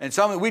there and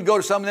we'd go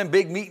to some of them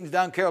big meetings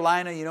down in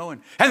Carolina, you know,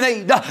 and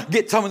they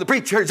get some of the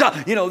preachers,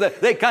 you know,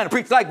 they kind of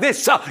preach like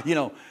this, you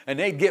know, and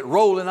they'd get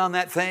rolling on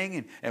that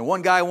thing. And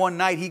one guy one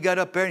night, he got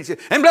up there and he said,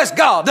 and bless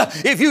God,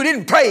 if you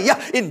didn't pray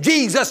in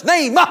Jesus'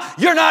 name,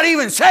 you're not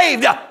even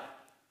saved.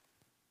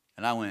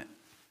 And I went,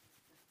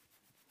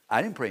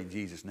 I didn't pray in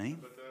Jesus'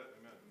 name.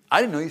 I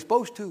didn't know you're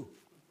supposed to.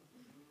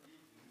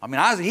 I mean,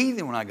 I was a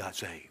heathen when I got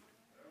saved.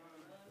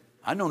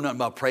 I know nothing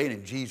about praying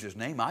in Jesus'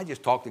 name. I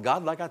just talked to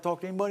God like I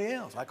talked to anybody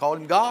else. I called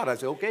him God. I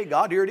said, okay,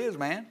 God, here it is,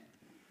 man.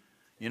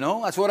 You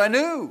know, that's what I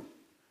knew.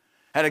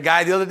 Had a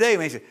guy the other day,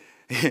 man,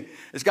 he said,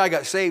 this guy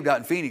got saved out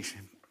in Phoenix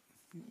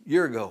a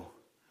year ago.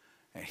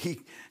 And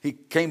he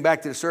came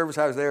back to the service.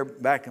 I was there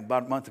back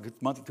about a month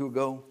or two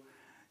ago.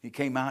 He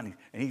came out and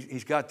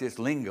he's got this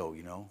lingo,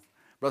 you know.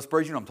 Brother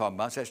Spurgeon, you know what I'm talking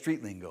about. It's that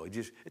street lingo.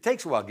 It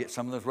takes a while to get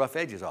some of those rough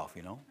edges off,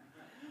 you know.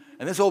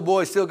 And this old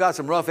boy's still got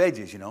some rough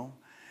edges, you know.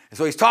 And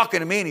so he's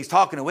talking to me and he's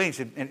talking away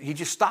and he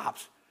just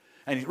stops.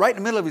 And he's right in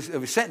the middle of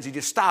his sentence, he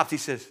just stops. He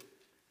says,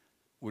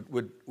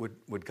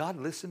 would God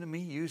listen to me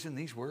using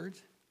these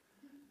words?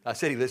 I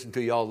said he listened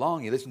to you all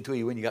along. He listened to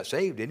you when you got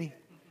saved, didn't he?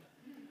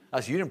 I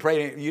said, you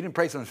didn't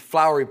pray some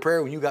flowery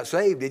prayer when you got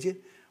saved, did you?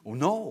 Well,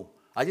 no.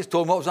 I just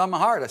told him what was on my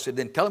heart. I said,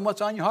 then tell him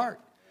what's on your heart.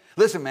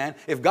 Listen, man,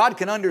 if God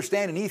can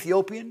understand an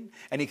Ethiopian,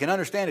 and he can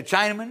understand a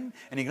Chinaman,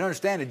 and he can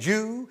understand a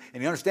Jew, and he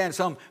can understand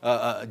some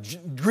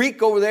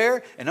Greek over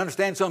there, and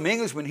understand some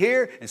Englishman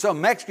here, and some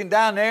Mexican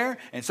down there,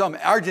 and some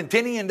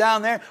Argentinian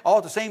down there, all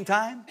at the same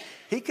time,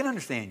 he can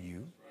understand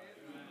you.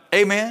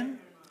 Amen?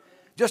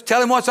 Just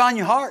tell him what's on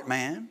your heart,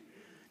 man.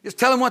 Just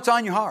tell him what's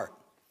on your heart.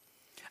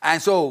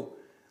 And so,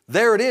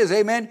 there it is,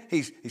 amen?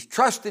 He's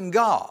trusting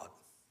God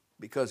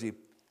because he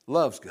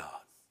loves God.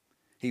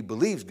 He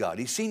believes God.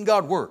 He's seen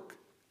God work.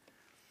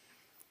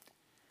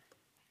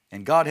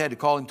 And God had to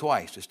call him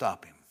twice to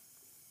stop him.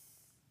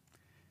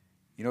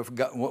 You know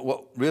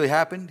what really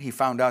happened? He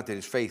found out that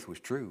his faith was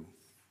true.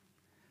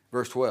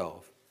 Verse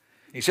 12.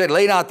 He said,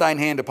 lay not thine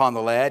hand upon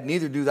the lad,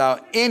 neither do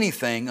thou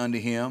anything unto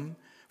him.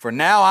 For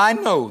now I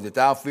know that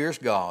thou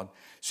fearest God,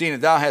 seeing that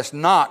thou hast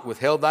not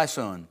withheld thy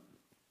son,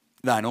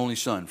 thine only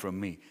son, from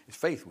me. His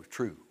faith was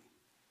true.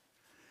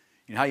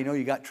 You know how you know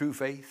you got true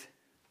faith?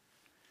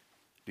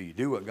 Do you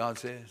do what God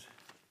says?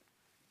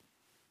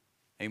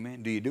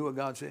 Amen. Do you do what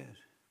God says?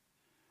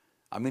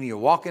 I mean, you're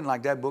walking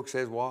like that book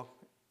says walk.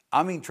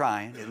 I mean,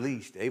 trying at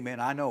least.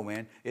 Amen. I know,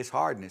 man. It's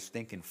hard in this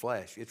stinking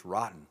flesh. It's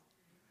rotten.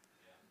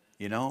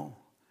 You know?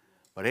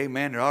 But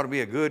amen, there ought to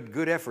be a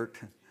good effort.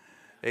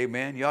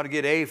 Amen. You ought to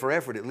get A for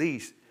effort at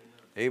least.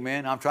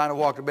 Amen. I'm trying to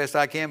walk the best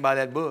I can by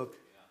that book.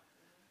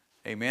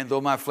 Amen.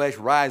 Though my flesh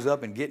rise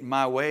up and get in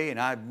my way, and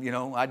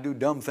I do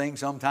dumb things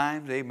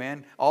sometimes.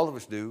 Amen. All of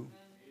us do.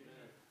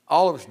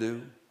 All of us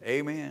do.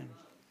 Amen.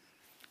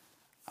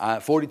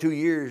 42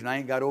 years and I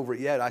ain't got over it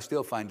yet. I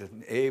still find it.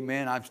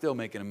 Amen. I'm still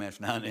making a mess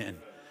now and then.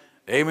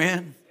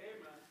 Amen.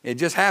 It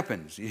just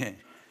happens. Yeah.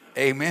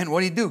 Amen.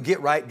 What do?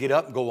 Get right, get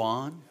up, and go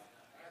on.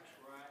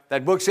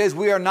 That book says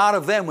we are not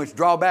of them which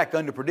draw back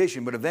unto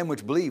perdition, but of them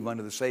which believe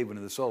unto the saving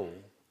of the soul.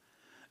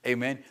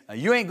 Amen. Now,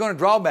 you ain't going to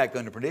draw back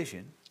unto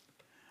perdition.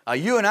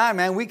 You and I,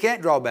 man, we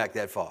can't draw back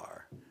that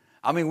far.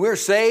 I mean, we're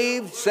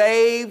saved.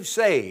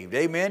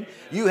 Amen.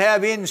 You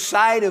have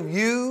inside of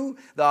you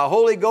the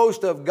Holy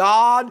Ghost of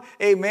God.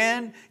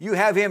 Amen. You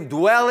have him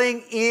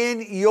dwelling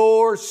in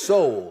your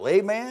soul.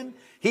 Amen.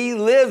 He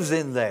lives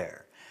in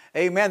there.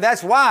 Amen.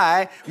 That's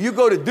why you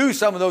go to do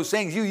some of those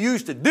things you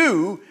used to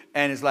do,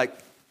 and it's like,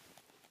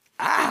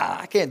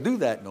 I can't do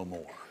that no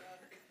more.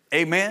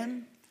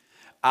 Amen.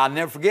 I'll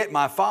never forget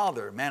my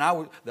father. Man,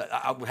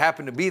 I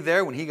happened to be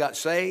there when he got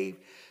saved.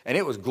 And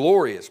it was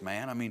glorious,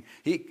 man. I mean,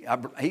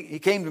 he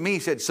came to me, he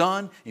said,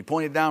 son, he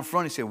pointed down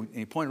front,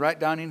 he pointed right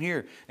down in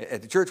here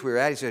at the church we were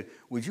at. He said,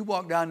 would you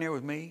walk down there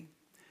with me?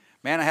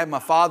 Man, I had my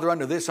father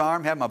under this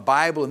arm, had my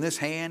Bible in this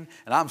hand,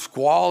 and I'm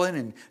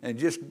squalling and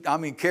just,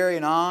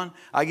 carrying on.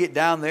 I get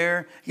down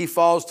there, he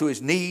falls to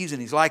his knees, and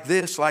he's like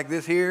this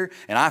here,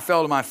 and I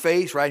fell to my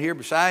face right here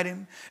beside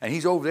him, and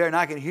he's over there, and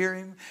I can hear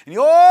him. And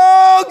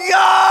oh,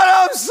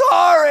 God, I'm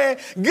sorry.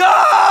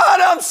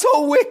 God, I'm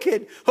so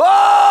wicked.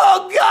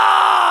 Oh,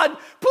 God,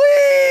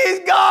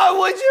 please, God,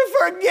 would you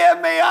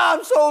forgive me?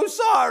 I'm so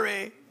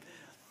sorry.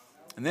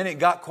 And then it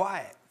got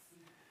quiet.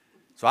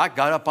 So I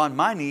got up on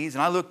my knees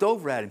and I looked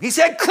over at him. He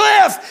said,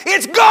 Cliff,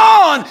 it's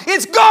gone,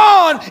 it's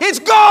gone, it's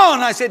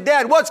gone. I said,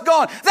 Dad, what's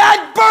gone?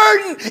 That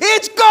burden,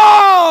 it's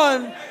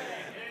gone.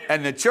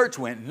 And the church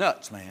went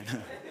nuts,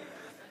 man.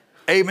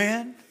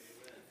 Amen.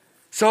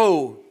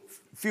 So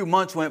a few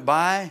months went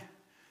by,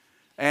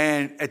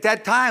 and at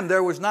that time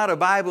there was not a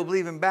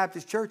Bible-believing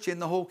Baptist church in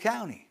the whole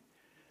county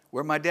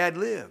where my dad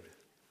lived.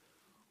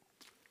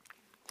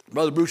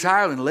 Brother Bruce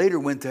Ireland later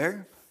went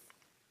there.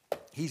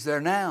 He's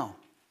there now.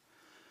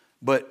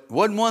 But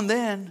wasn't one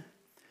then.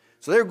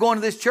 So they were going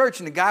to this church,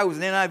 and the guy was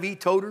an NIV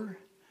toter.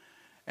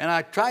 And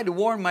I tried to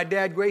warn my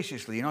dad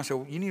graciously. I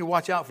said, you need to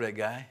watch out for that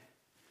guy.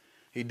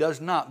 He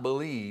does not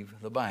believe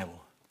the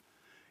Bible.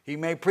 He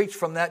may preach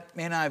from that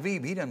NIV,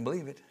 but he doesn't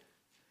believe it.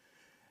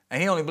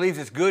 And he only believes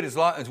it's good as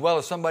well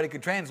as somebody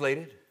could translate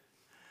it.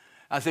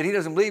 I said, he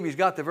doesn't believe he's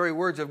got the very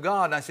words of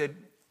God. And I said,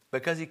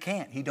 because he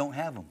can't. He don't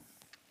have them.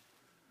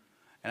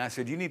 And I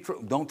said,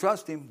 don't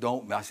trust him.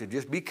 I said,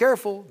 just be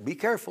careful. Be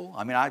careful.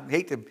 I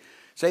hate to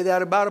say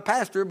that about a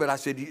pastor, but I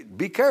said,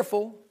 be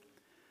careful.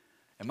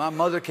 And my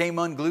mother came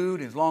unglued.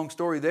 It's a long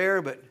story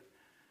there, but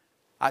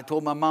I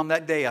told my mom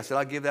that day, I said,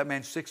 I'll give that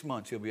man 6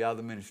 months. He'll be out of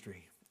the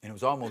ministry. And it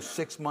was almost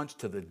 6 months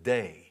to the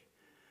day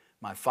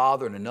my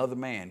father and another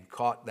man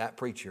caught that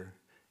preacher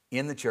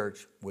in the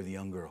church with a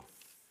young girl.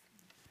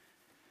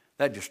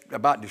 That just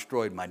about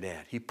destroyed my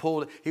dad. He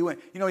pulled it. He went,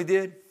 you know what he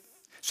did?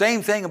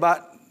 Same thing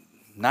about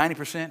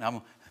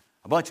 90%,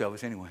 a bunch of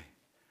us anyway,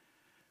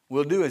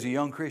 will do as a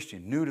young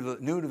Christian, new to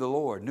the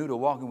Lord, new to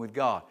walking with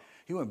God.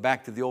 He went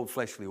back to the old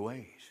fleshly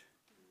ways.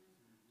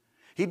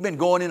 He'd been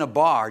going in a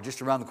bar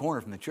just around the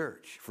corner from the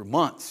church for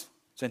months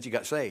since he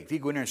got saved.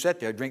 He'd go in there and sit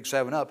there, drink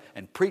 7-Up,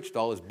 and preach to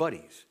all his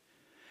buddies.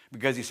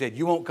 Because he said,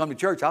 you won't come to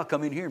church, I'll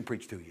come in here and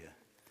preach to you.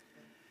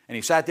 And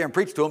he sat there and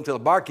preached to them until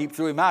the barkeep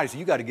threw him out. He said,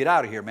 you got to get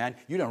out of here, man.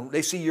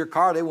 They see your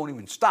car, they won't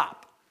even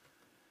stop.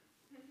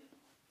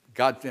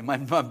 God, my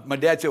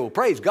dad said, well,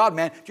 praise God,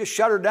 man. Just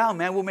shut her down,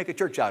 man. We'll make a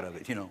church out of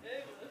it,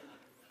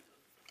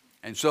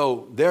 And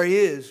so there he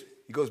is.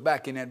 He goes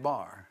back in that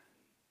bar.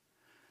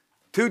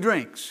 2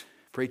 drinks,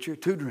 preacher,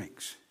 2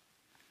 drinks.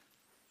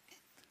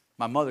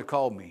 My mother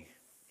called me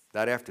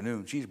that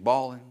afternoon. She's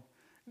bawling.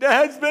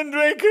 Dad's been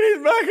drinking.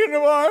 He's back in the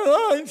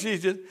bar. And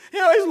she's just,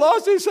 he's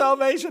lost his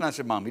salvation. I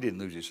said, Mom, he didn't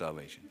lose his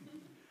salvation.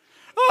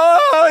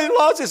 Oh, he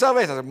lost his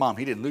salvation. I said, Mom,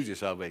 he didn't lose his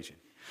salvation.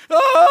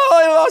 Oh,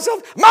 he lost his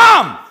salvation.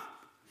 Mom!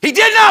 He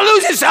did not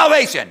lose his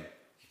salvation.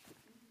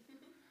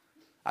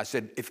 I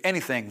said, if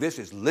anything, this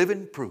is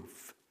living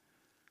proof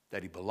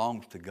that he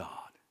belongs to God.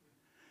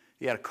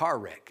 He had a car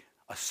wreck.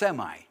 A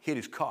semi hit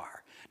his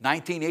car.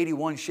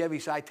 1981 Chevy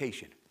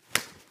Citation.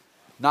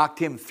 Knocked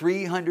him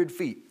 300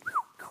 feet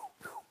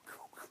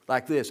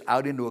like this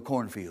out into a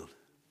cornfield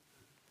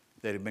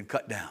that had been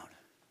cut down.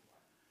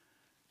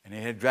 And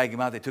they had to drag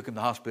him out. They took him to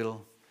the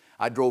hospital.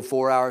 I drove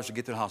 4 hours to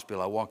get to the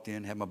hospital. I walked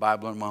in, had my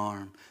Bible on my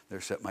arm. There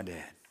sat my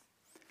dad.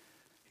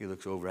 He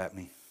looks over at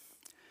me.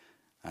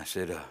 I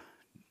said,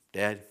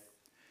 Dad,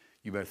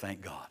 you better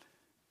thank God.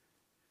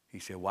 He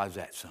said, why is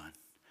that, son?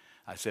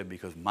 I said,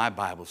 because my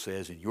Bible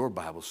says and your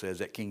Bible says,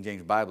 that King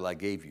James Bible I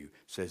gave you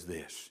says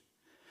this.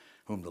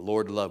 Whom the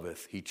Lord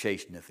loveth, he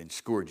chasteneth and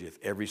scourgeth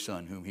every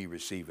son whom he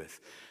receiveth.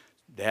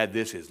 Dad,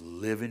 this is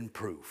living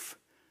proof.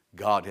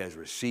 God has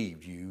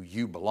received you.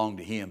 You belong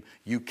to him.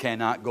 You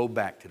cannot go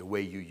back to the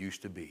way you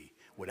used to be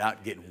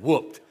without getting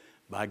whooped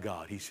by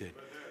God. He said,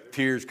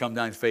 tears come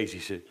down his face. He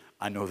said,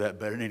 I know that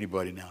better than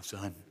anybody now,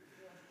 son.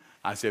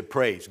 I said,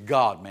 praise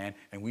God, man.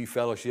 And we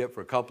fellowship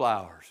for a couple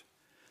hours.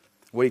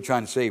 What are you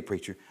trying to say,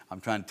 preacher?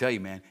 I'm trying to tell you,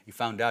 man, he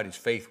found out his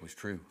faith was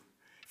true.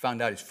 He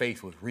found out his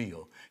faith was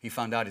real. He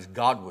found out his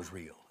God was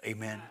real.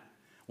 Amen.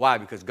 Why?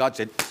 Because God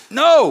said,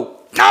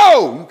 no,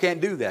 you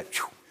can't do that.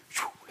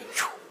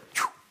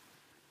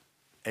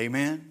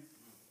 Amen.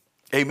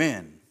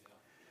 Amen.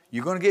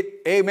 You're going to get,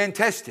 amen,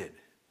 tested.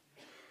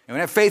 And when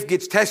that faith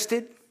gets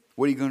tested,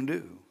 what are you going to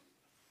do?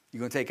 You're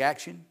going to take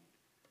action?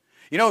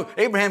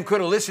 Abraham could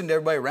have listened to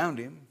everybody around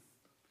him.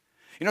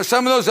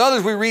 Some of those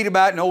others we read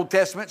about in the Old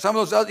Testament, some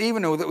of those others,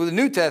 even with the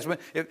New Testament,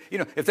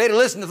 if they'd have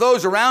listened to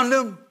those around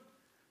them,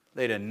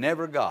 they'd have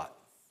never got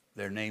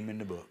their name in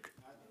the book.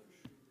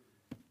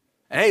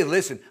 And hey,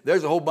 listen,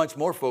 there's a whole bunch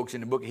more folks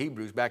in the book of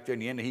Hebrews, back there in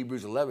the end of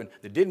Hebrews 11,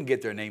 that didn't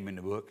get their name in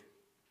the book.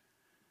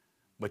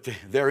 But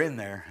they're in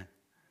there.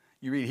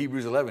 You read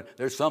Hebrews 11,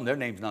 there's some, their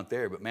name's not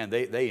there, but man,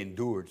 they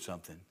endured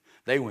something.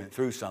 They went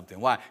through something.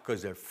 Why?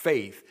 Because their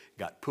faith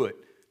got put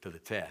to the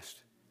test.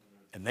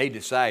 And they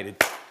decided,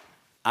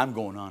 I'm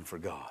going on for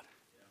God.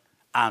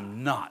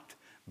 I'm not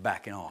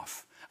backing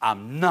off.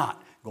 I'm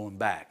not going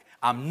back.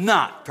 I'm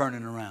not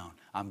turning around.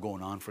 I'm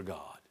going on for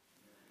God.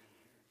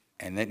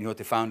 And then you know what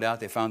they found out?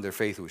 They found their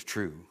faith was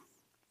true.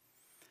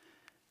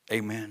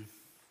 Amen.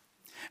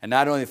 And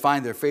not only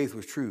find their faith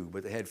was true,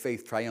 but they had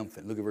faith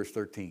triumphant. Look at verse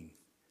 13,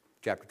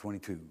 chapter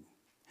 22.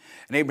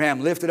 And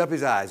Abraham lifted up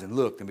his eyes and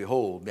looked, and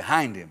behold,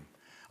 behind him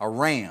a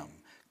ram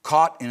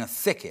caught in a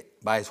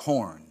thicket by his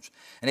horns.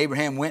 And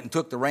Abraham went and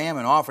took the ram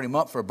and offered him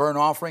up for a burnt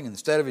offering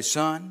instead of his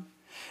son.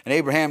 And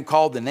Abraham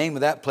called the name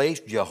of that place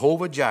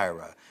Jehovah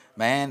Jireh.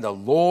 Man, the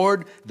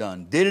Lord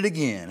done did it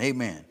again.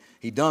 Amen.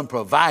 He done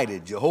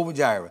provided, Jehovah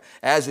Jireh.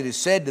 As it is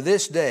said to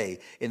this day,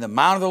 in the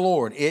mount of the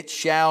Lord it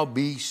shall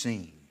be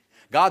seen.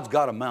 God's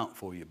got a mount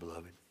for you,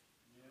 beloved.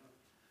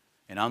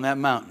 And on that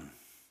mountain,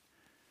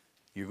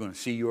 you're going to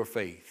see your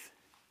faith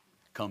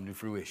come to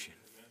fruition.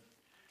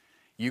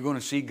 You're going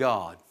to see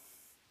God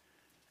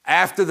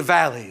after the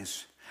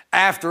valleys,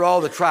 after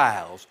all the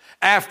trials,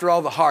 after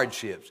all the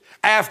hardships,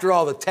 after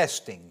all the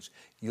testings.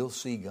 You'll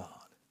see God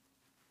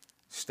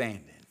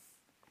standing.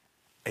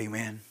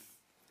 Amen.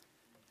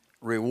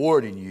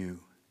 Rewarding you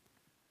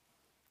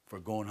for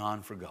going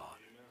on for God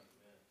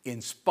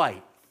in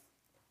spite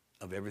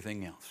of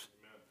everything else.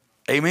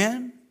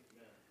 Amen.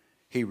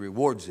 He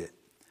rewards it.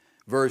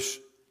 Verse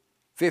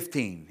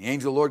 15, the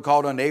angel of the Lord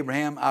called unto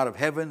Abraham out of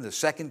heaven the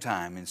second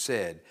time and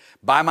said,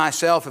 By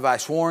myself have I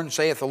sworn,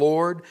 saith the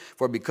Lord,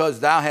 for because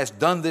thou hast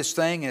done this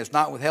thing and hast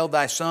not withheld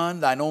thy son,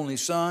 thine only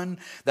son,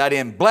 that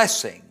in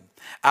blessing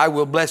I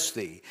will bless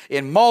thee.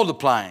 In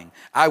multiplying,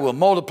 I will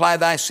multiply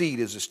thy seed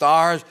as the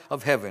stars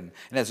of heaven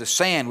and as the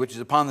sand which is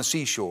upon the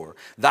seashore.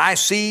 Thy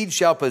seed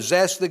shall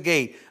possess the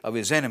gate of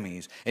his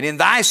enemies. And in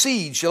thy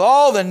seed shall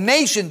all the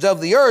nations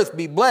of the earth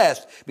be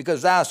blessed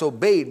because thou hast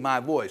obeyed my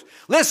voice.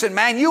 Listen,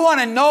 man, you want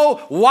to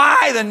know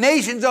why the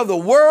nations of the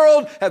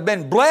world have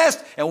been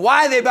blessed and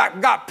why they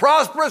got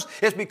prosperous?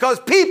 It's because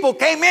people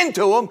came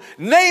into them,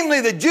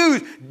 namely the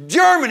Jews.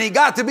 Germany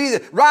got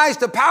to rise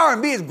to power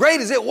and be as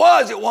great as it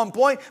was at one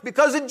point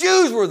because the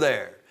Jews were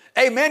there.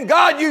 Amen.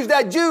 God used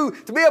that Jew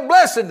to be a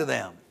blessing to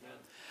them.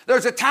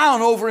 There's a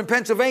town over in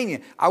Pennsylvania.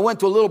 I went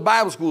to a little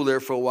Bible school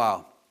there for a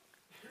while.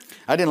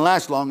 I didn't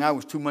last long. I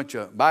was too much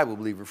a Bible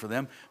believer for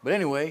them. But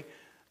anyway,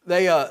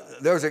 there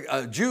was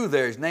a Jew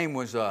there. His name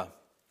was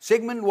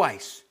Sigmund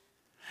Weiss.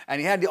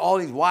 And he had all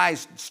these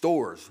Weiss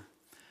stores.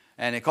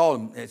 And they called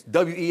him, it's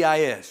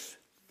W-E-I-S.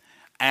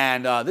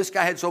 And this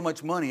guy had so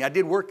much money. I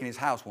did work in his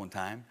house one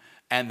time.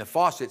 And the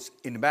faucets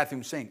in the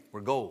bathroom sink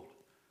were gold.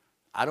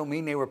 I don't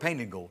mean they were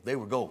painted gold. They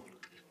were gold.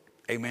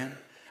 Amen.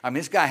 I mean,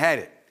 this guy had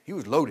it. He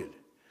was loaded,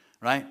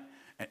 right?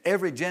 And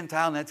every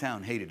Gentile in that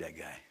town hated that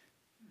guy.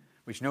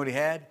 But you know what he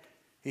had?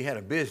 He had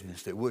a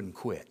business that wouldn't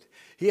quit.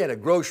 He had a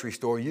grocery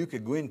store you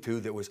could go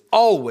into that was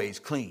always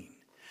clean.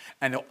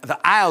 And the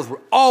aisles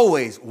were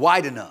always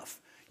wide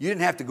enough. You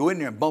didn't have to go in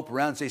there and bump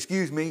around and say,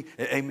 excuse me.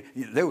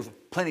 There was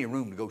plenty of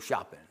room to go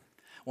shopping.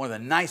 One of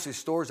the nicest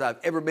stores I've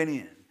ever been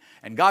in.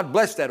 And God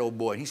blessed that old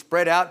boy. He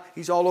spread out.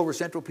 He's all over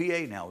Central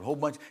PA now. A whole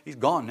bunch. He's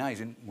gone now. He's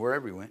in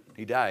wherever he went.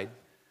 He died.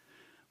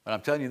 But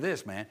I'm telling you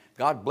this, man.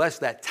 God blessed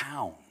that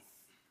town.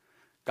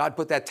 God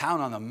put that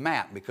town on the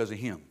map because of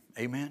him.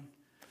 Amen.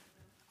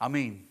 I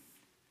mean,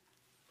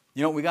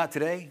 you know what we got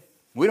today?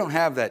 We don't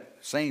have that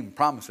same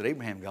promise that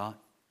Abraham got.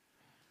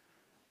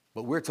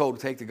 But we're told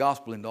to take the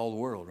gospel into all the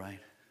world, right?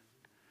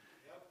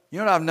 You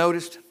know what I've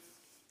noticed?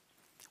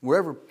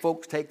 Wherever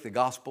folks take the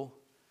gospel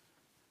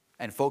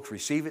and folks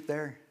receive it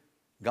there,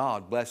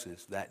 God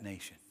blesses that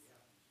nation.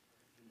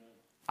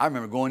 I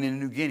remember going into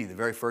New Guinea the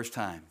very first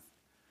time.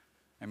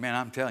 And man,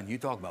 I'm telling you, you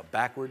talk about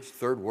backwards,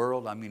 third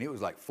world. I mean, it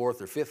was like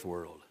fourth or fifth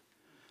world.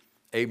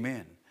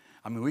 Amen.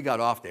 I mean, we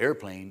got off the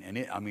airplane and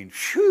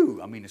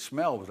the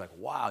smell was like,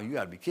 wow, you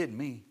got to be kidding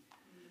me.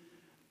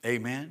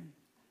 Amen.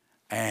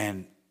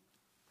 And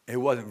it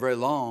wasn't very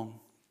long.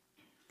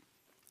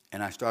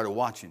 And I started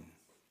watching.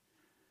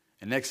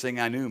 And next thing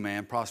I knew,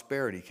 man,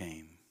 prosperity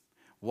came.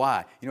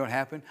 Why? You know what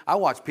happened? I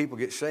watched people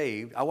get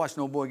saved. I watched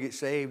no boy get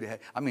saved.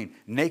 I mean,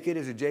 naked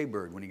as a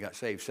jaybird when he got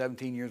saved,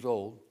 17 years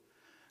old.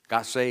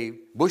 Got saved.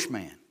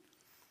 Bushman.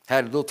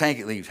 Had little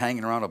tanket leaves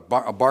hanging around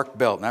a bark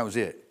belt, and that was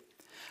it.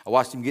 I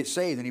watched him get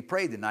saved, and he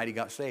prayed the night he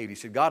got saved. He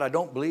said, God, I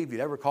don't believe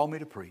you'd ever call me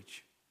to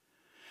preach.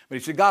 But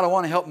he said, God, I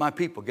want to help my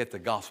people get the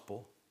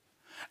gospel.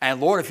 And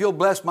Lord, if you'll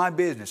bless my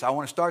business, I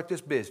want to start this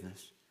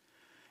business.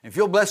 And if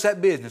you'll bless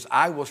that business,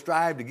 I will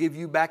strive to give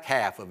you back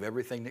half of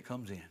everything that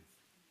comes in.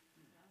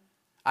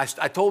 I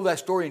told that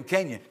story in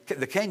Kenya.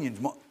 The Kenyans,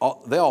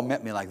 they all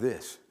met me like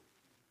this.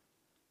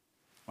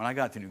 When I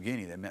got to New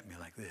Guinea, they met me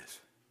like this.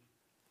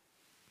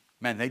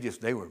 Man,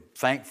 they were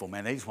thankful,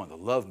 man. They just wanted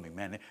to love me,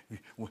 man.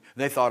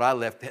 They thought I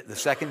left the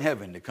second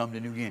heaven to come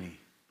to New Guinea.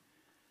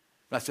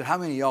 But I said, how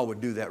many of y'all would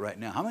do that right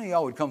now? How many of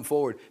y'all would come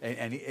forward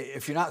and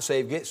if you're not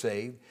saved, get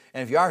saved.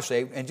 And if you are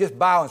saved, and just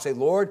bow and say,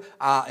 Lord,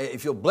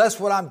 if you'll bless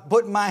what I'm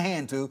putting my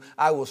hand to,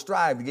 I will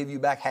strive to give you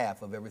back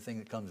half of everything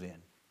that comes in.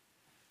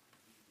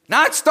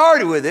 Not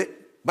started with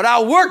it, but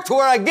I'll work to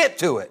where I get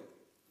to it.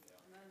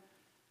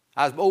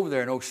 I was over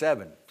there in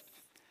 2007.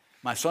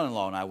 My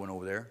son-in-law and I went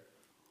over there.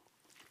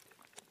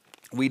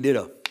 We did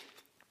a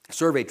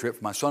survey trip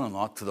for my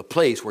son-in-law to the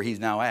place where he's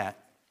now at.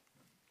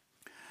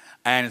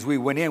 And as we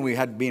went in, we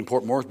had to be in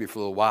Port Moresby for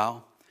a little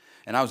while.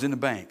 And I was in the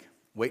bank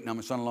waiting on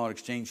my son-in-law to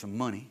exchange some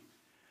money.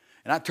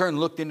 And I turned and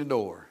looked in the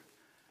door.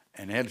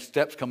 And they had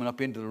steps coming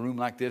up into the room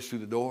like this through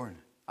the door. And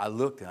I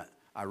looked, and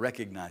I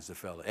recognized the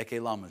fellow.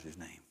 Eke Lama's his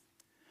name.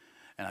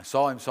 And I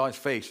saw his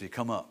face as he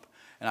come up.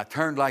 And I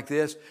turned like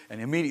this, and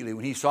immediately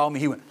when he saw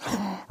me, he went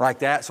like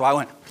that. So I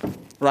went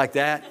like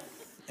that.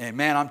 And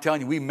man, I'm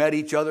telling you, we met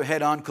each other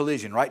head-on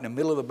collision right in the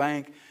middle of the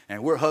bank.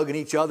 And we're hugging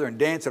each other and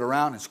dancing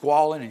around and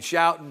squalling and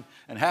shouting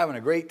and having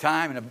a great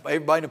time. And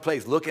everybody in the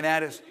place looking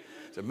at us.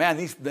 I said, man,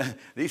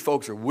 these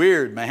folks are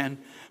weird, man.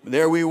 But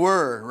there we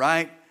were,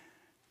 right?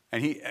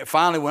 And he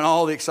finally, when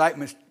all the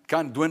excitement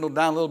kind of dwindled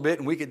down a little bit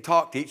and we could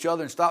talk to each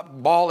other and stop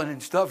bawling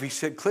and stuff, he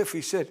said, Cliff,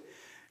 he said,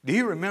 do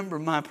you remember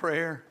my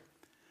prayer?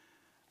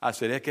 I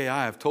said, Eke,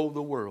 I have told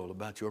the world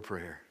about your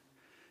prayer.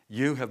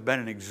 You have been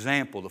an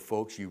example to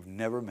folks you've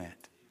never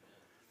met.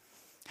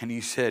 And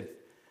he said,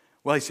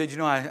 well, he said, you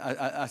know,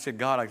 I said,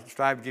 God, I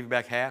strive to give you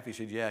back half. He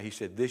said, yeah. He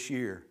said, this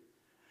year,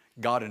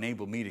 God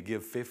enabled me to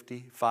give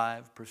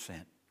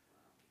 55%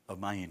 of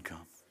my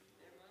income.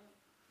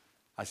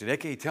 I said,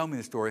 Eke, tell me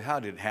the story. How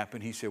did it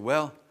happen? He said,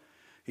 well,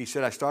 he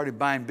said, I started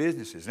buying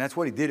businesses. And that's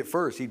what he did at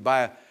first. He'd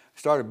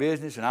start a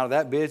business, and out of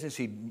that business,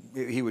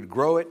 he would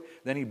grow it.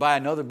 Then he'd buy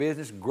another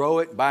business and grow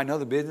it, buy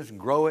another business and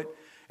grow it.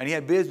 And he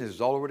had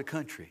businesses all over the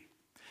country.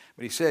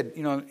 But he said,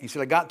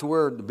 I got to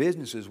where the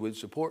businesses would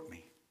support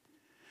me.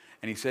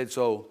 And he said,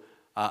 so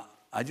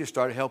I just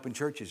started helping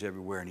churches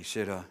everywhere. And he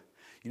said,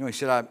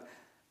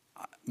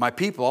 my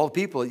people, all the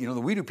people,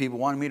 the We Do people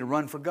wanted me to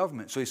run for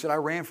government. So he said, I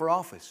ran for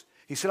office.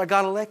 He said, I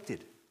got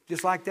elected.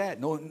 Just like that.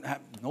 No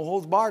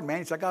holds barred, man.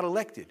 He said, I got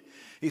elected.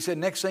 He said,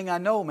 next thing I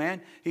know,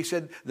 man, he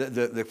said,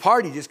 the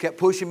party just kept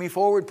pushing me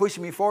forward. This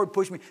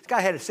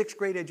guy had a 6th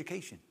grade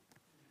education.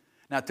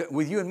 Now,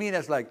 with you and me,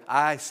 that's like,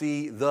 I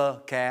see the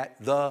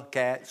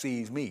cat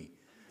sees me.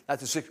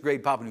 That's a 6th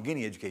grade Papua New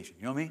Guinea education.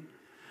 You know what I mean?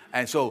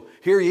 And so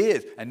here he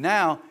is. And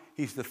now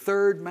he's the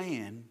 3rd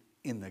man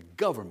in the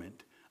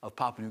government of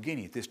Papua New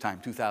Guinea at this time,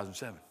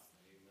 2007.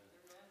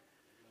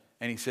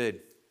 And he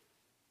said,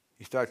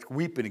 he starts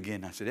weeping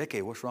again. I said,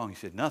 Eke, what's wrong? He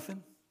said,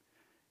 nothing.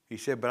 He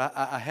said, but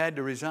I had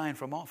to resign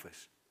from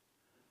office.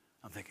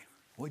 I'm thinking,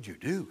 what'd you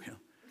do?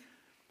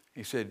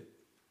 He said,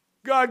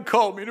 God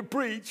called me to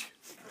preach.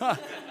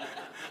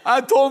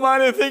 I told him I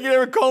didn't think he'd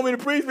ever call me to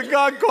preach, but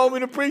God called me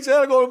to preach. I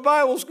had to go to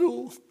Bible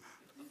school.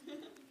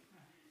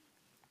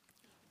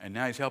 And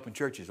now he's helping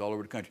churches all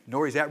over the country. You know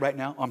where he's at right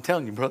now? I'm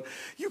telling you, brother,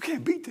 you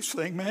can't beat this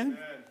thing, man.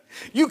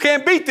 You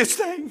can't beat this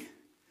thing.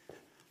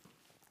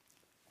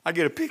 I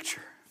get a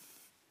picture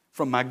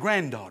from my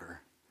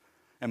granddaughter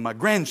and my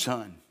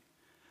grandson.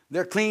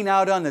 They're clean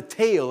out on the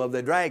tail of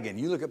the dragon.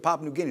 You look at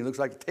Papua New Guinea, it looks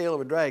like the tail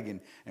of a dragon.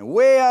 And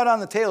way out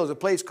on the tail is a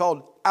place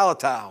called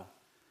Alatau.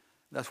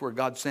 That's where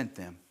God sent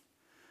them.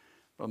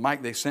 But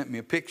Mike, they sent me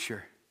a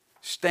picture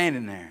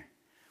standing there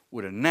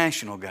with a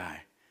national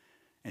guy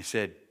and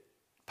said,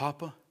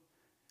 Papa,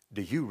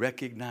 do you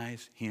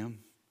recognize him?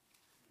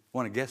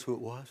 Want to guess who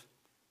it was?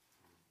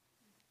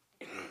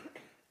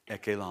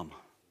 Eke Lama.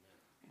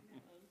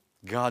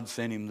 God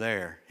sent him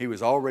there. He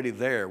was already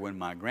there when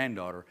my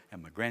granddaughter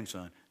and my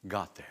grandson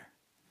got there.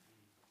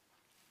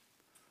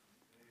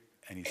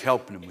 And he's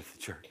helping them with the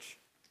church.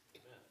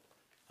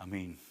 I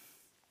mean,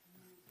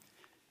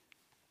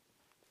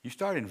 you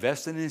start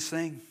investing in this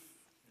thing,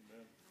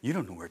 you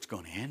don't know where it's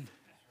going to end.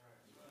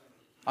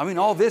 I mean,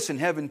 all this in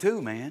heaven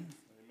too, man.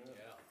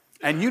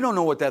 And you don't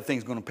know what that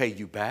thing's going to pay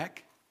you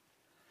back.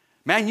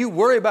 Man, you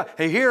worry about,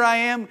 hey, here I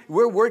am.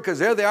 We're worried because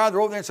there they are.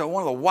 They're over there. It's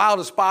one of the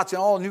wildest spots in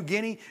all of New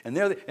Guinea. And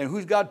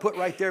who's God put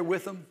right there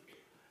with them?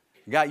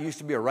 The guy used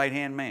to be a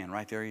right-hand man.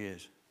 Right there he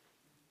is.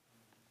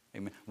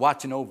 Amen.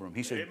 Watching over them.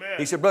 He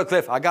said, Brother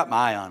Cliff, I got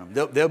my eye on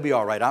them. They'll be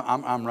all right.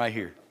 I'm right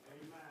here.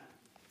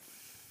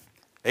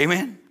 Amen.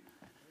 Amen.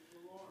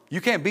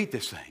 You can't beat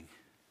this thing.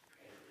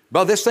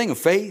 Brother, this thing of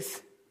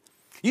faith,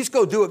 you just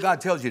go do what God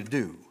tells you to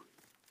do.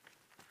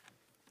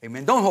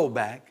 Amen. Don't hold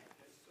back.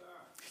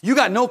 You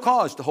got no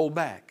cause to hold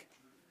back.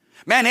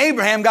 Man,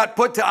 Abraham got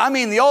put to,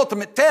 the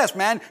ultimate test,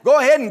 man. Go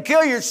ahead and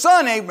kill your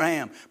son,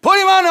 Abraham. Put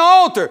him on the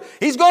altar.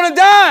 He's going to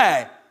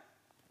die.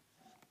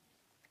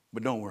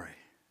 But don't worry.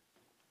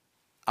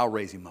 I'll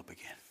raise him up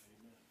again.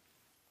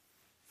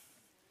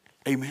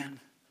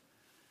 Amen.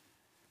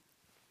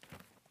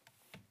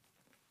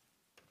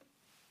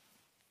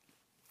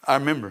 I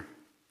remember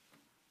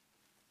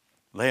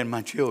laying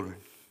my children.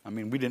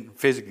 We didn't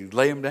physically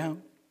lay them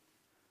down.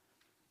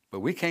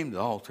 But we came to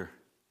the altar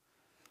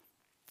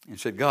and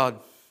said, God,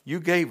 you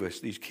gave us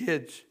these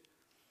kids.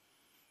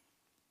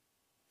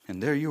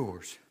 And they're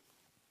yours.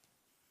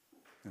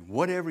 And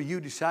whatever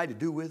you decide to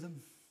do with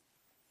them,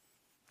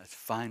 that's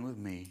fine with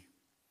me.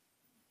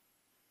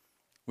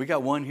 We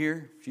got one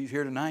here. She's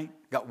here tonight.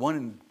 Got one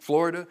in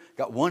Florida.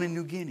 Got one in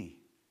New Guinea.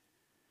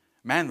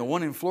 Man, the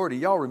one in Florida,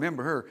 y'all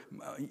remember her.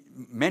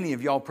 Many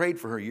of y'all prayed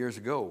for her years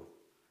ago.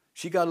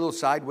 She got a little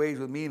sideways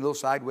with me, a little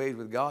sideways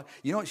with God.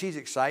 You know what she's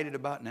excited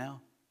about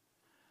now?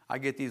 I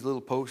get these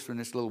little posts from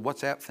this little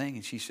WhatsApp thing,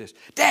 and she says,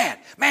 Dad,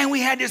 man,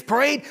 we had this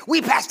parade.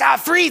 We passed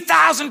out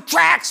 3,000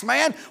 tracts,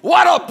 man.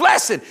 What a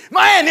blessing.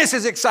 Man, this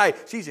is exciting.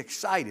 She's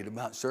excited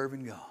about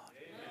serving God.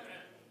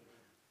 Amen.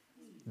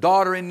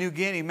 Daughter in New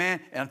Guinea, man,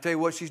 and I'll tell you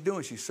what she's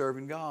doing. She's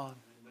serving God.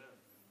 Amen.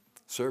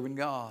 Serving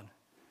God.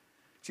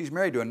 She's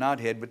married to a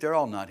knothead, but they're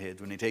all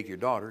knotheads when they take your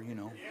daughter, you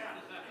know.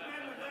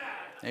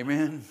 Yeah.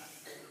 Amen.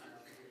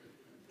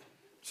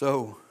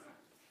 So,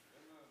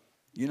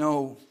 you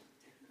know,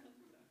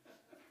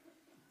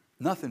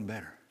 nothing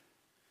better.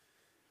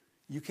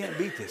 You can't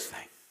beat this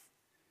thing.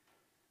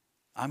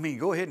 I mean,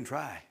 go ahead and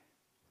try.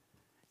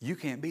 You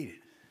can't beat it.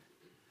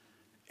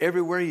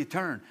 Everywhere you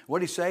turn, what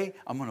did he say?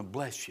 I'm going to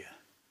bless you.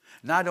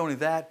 Not only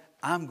that,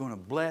 I'm going to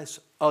bless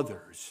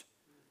others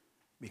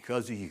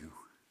because of you.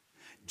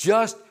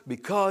 Just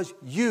because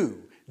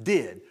you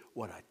did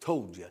what I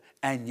told you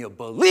and you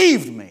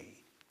believed me.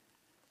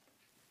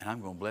 And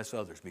I'm going to bless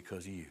others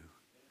because of you.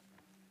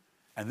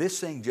 And this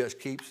thing just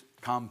keeps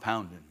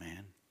compounding,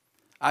 man.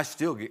 I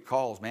still get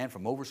calls, man,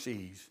 from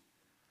overseas.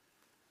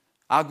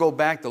 I'll go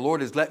back. The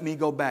Lord has let me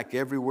go back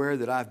everywhere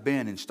that I've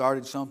been and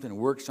started something and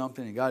worked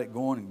something and got it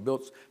going and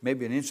built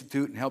maybe an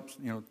institute and helped,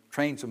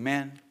 train some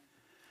men.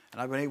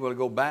 And I've been able to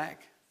go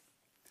back.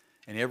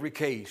 In every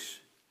case,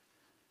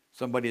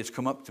 somebody has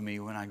come up to me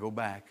when I go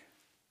back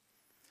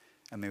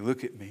and they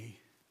look at me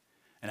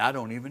and I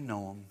don't even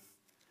know them.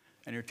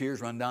 And their tears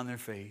run down their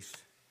face.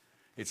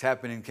 It's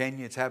happened in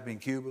Kenya. It's happened in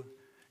Cuba.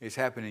 It's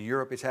happened in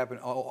Europe. It's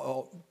happened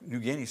New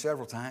Guinea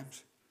several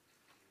times.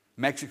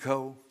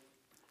 Mexico.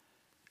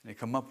 And they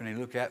come up and they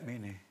look at me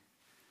and they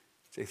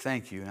say,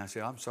 thank you. And I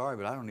say, I'm sorry,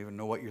 but I don't even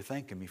know what you're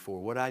thanking me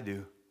for. What'd I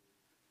do?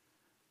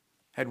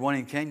 Had one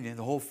in Kenya.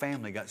 The whole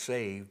family got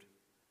saved.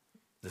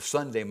 The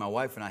Sunday my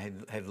wife and I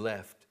had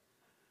left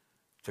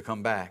to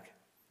come back.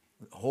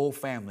 The whole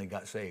family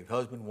got saved.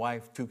 Husband,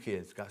 wife, 2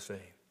 kids got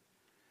saved.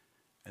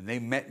 And they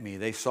met me.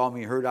 They saw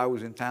me, heard I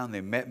was in town.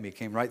 They met me,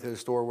 came right to the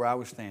store where I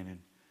was standing,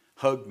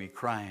 hugged me,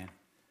 crying,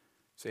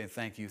 saying,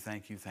 thank you,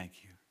 thank you,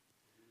 thank you.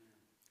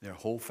 Their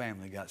whole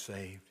family got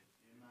saved.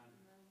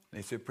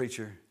 They said,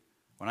 preacher,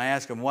 when I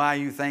asked them, why are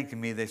you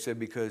thanking me? They said,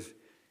 because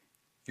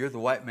you're the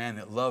white man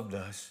that loved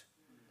us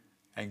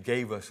and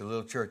gave us a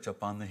little church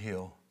up on the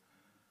hill.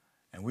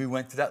 And we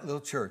went to that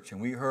little church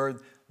and we heard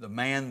the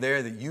man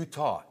there that you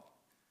taught.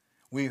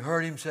 We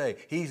heard him say,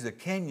 he's the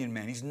Kenyan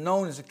man. He's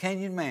known as the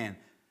Kenyan man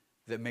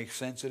that makes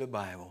sense of the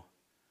Bible.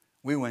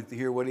 We went to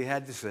hear what he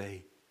had to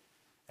say.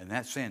 And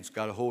that sense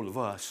got a hold of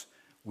us.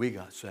 We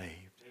got saved.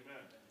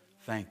 Amen.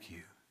 Thank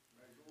you.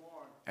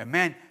 And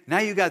man, now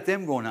you got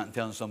them going out and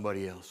telling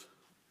somebody else.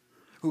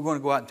 Who's going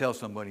to go out and tell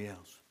somebody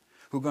else?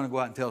 Who's going to go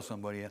out and tell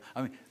somebody else?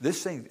 I mean,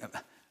 this thing,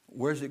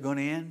 where's it going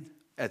to end?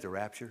 At the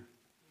rapture.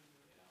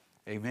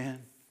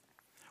 Amen.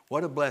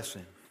 What a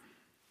blessing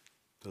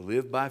to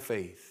live by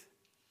faith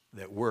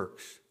that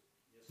works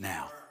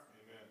now.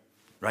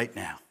 Right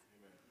now.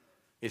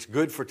 It's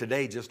good for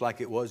today just like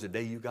it was the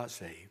day you got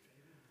saved.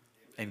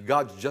 And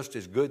God's just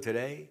as good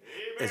today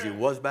as He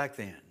was back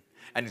then.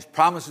 And His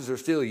promises are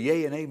still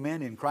yea and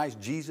amen in Christ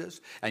Jesus.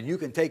 And you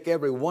can take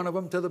every one of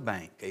them to the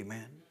bank.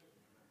 Amen.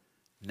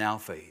 Now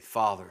faith.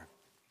 Father,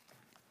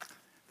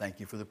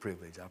 thank you for the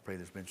privilege. I pray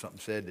there's been something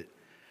said that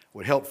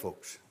would help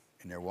folks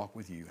in their walk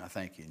with you. I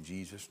thank you in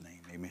Jesus'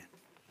 name. Amen.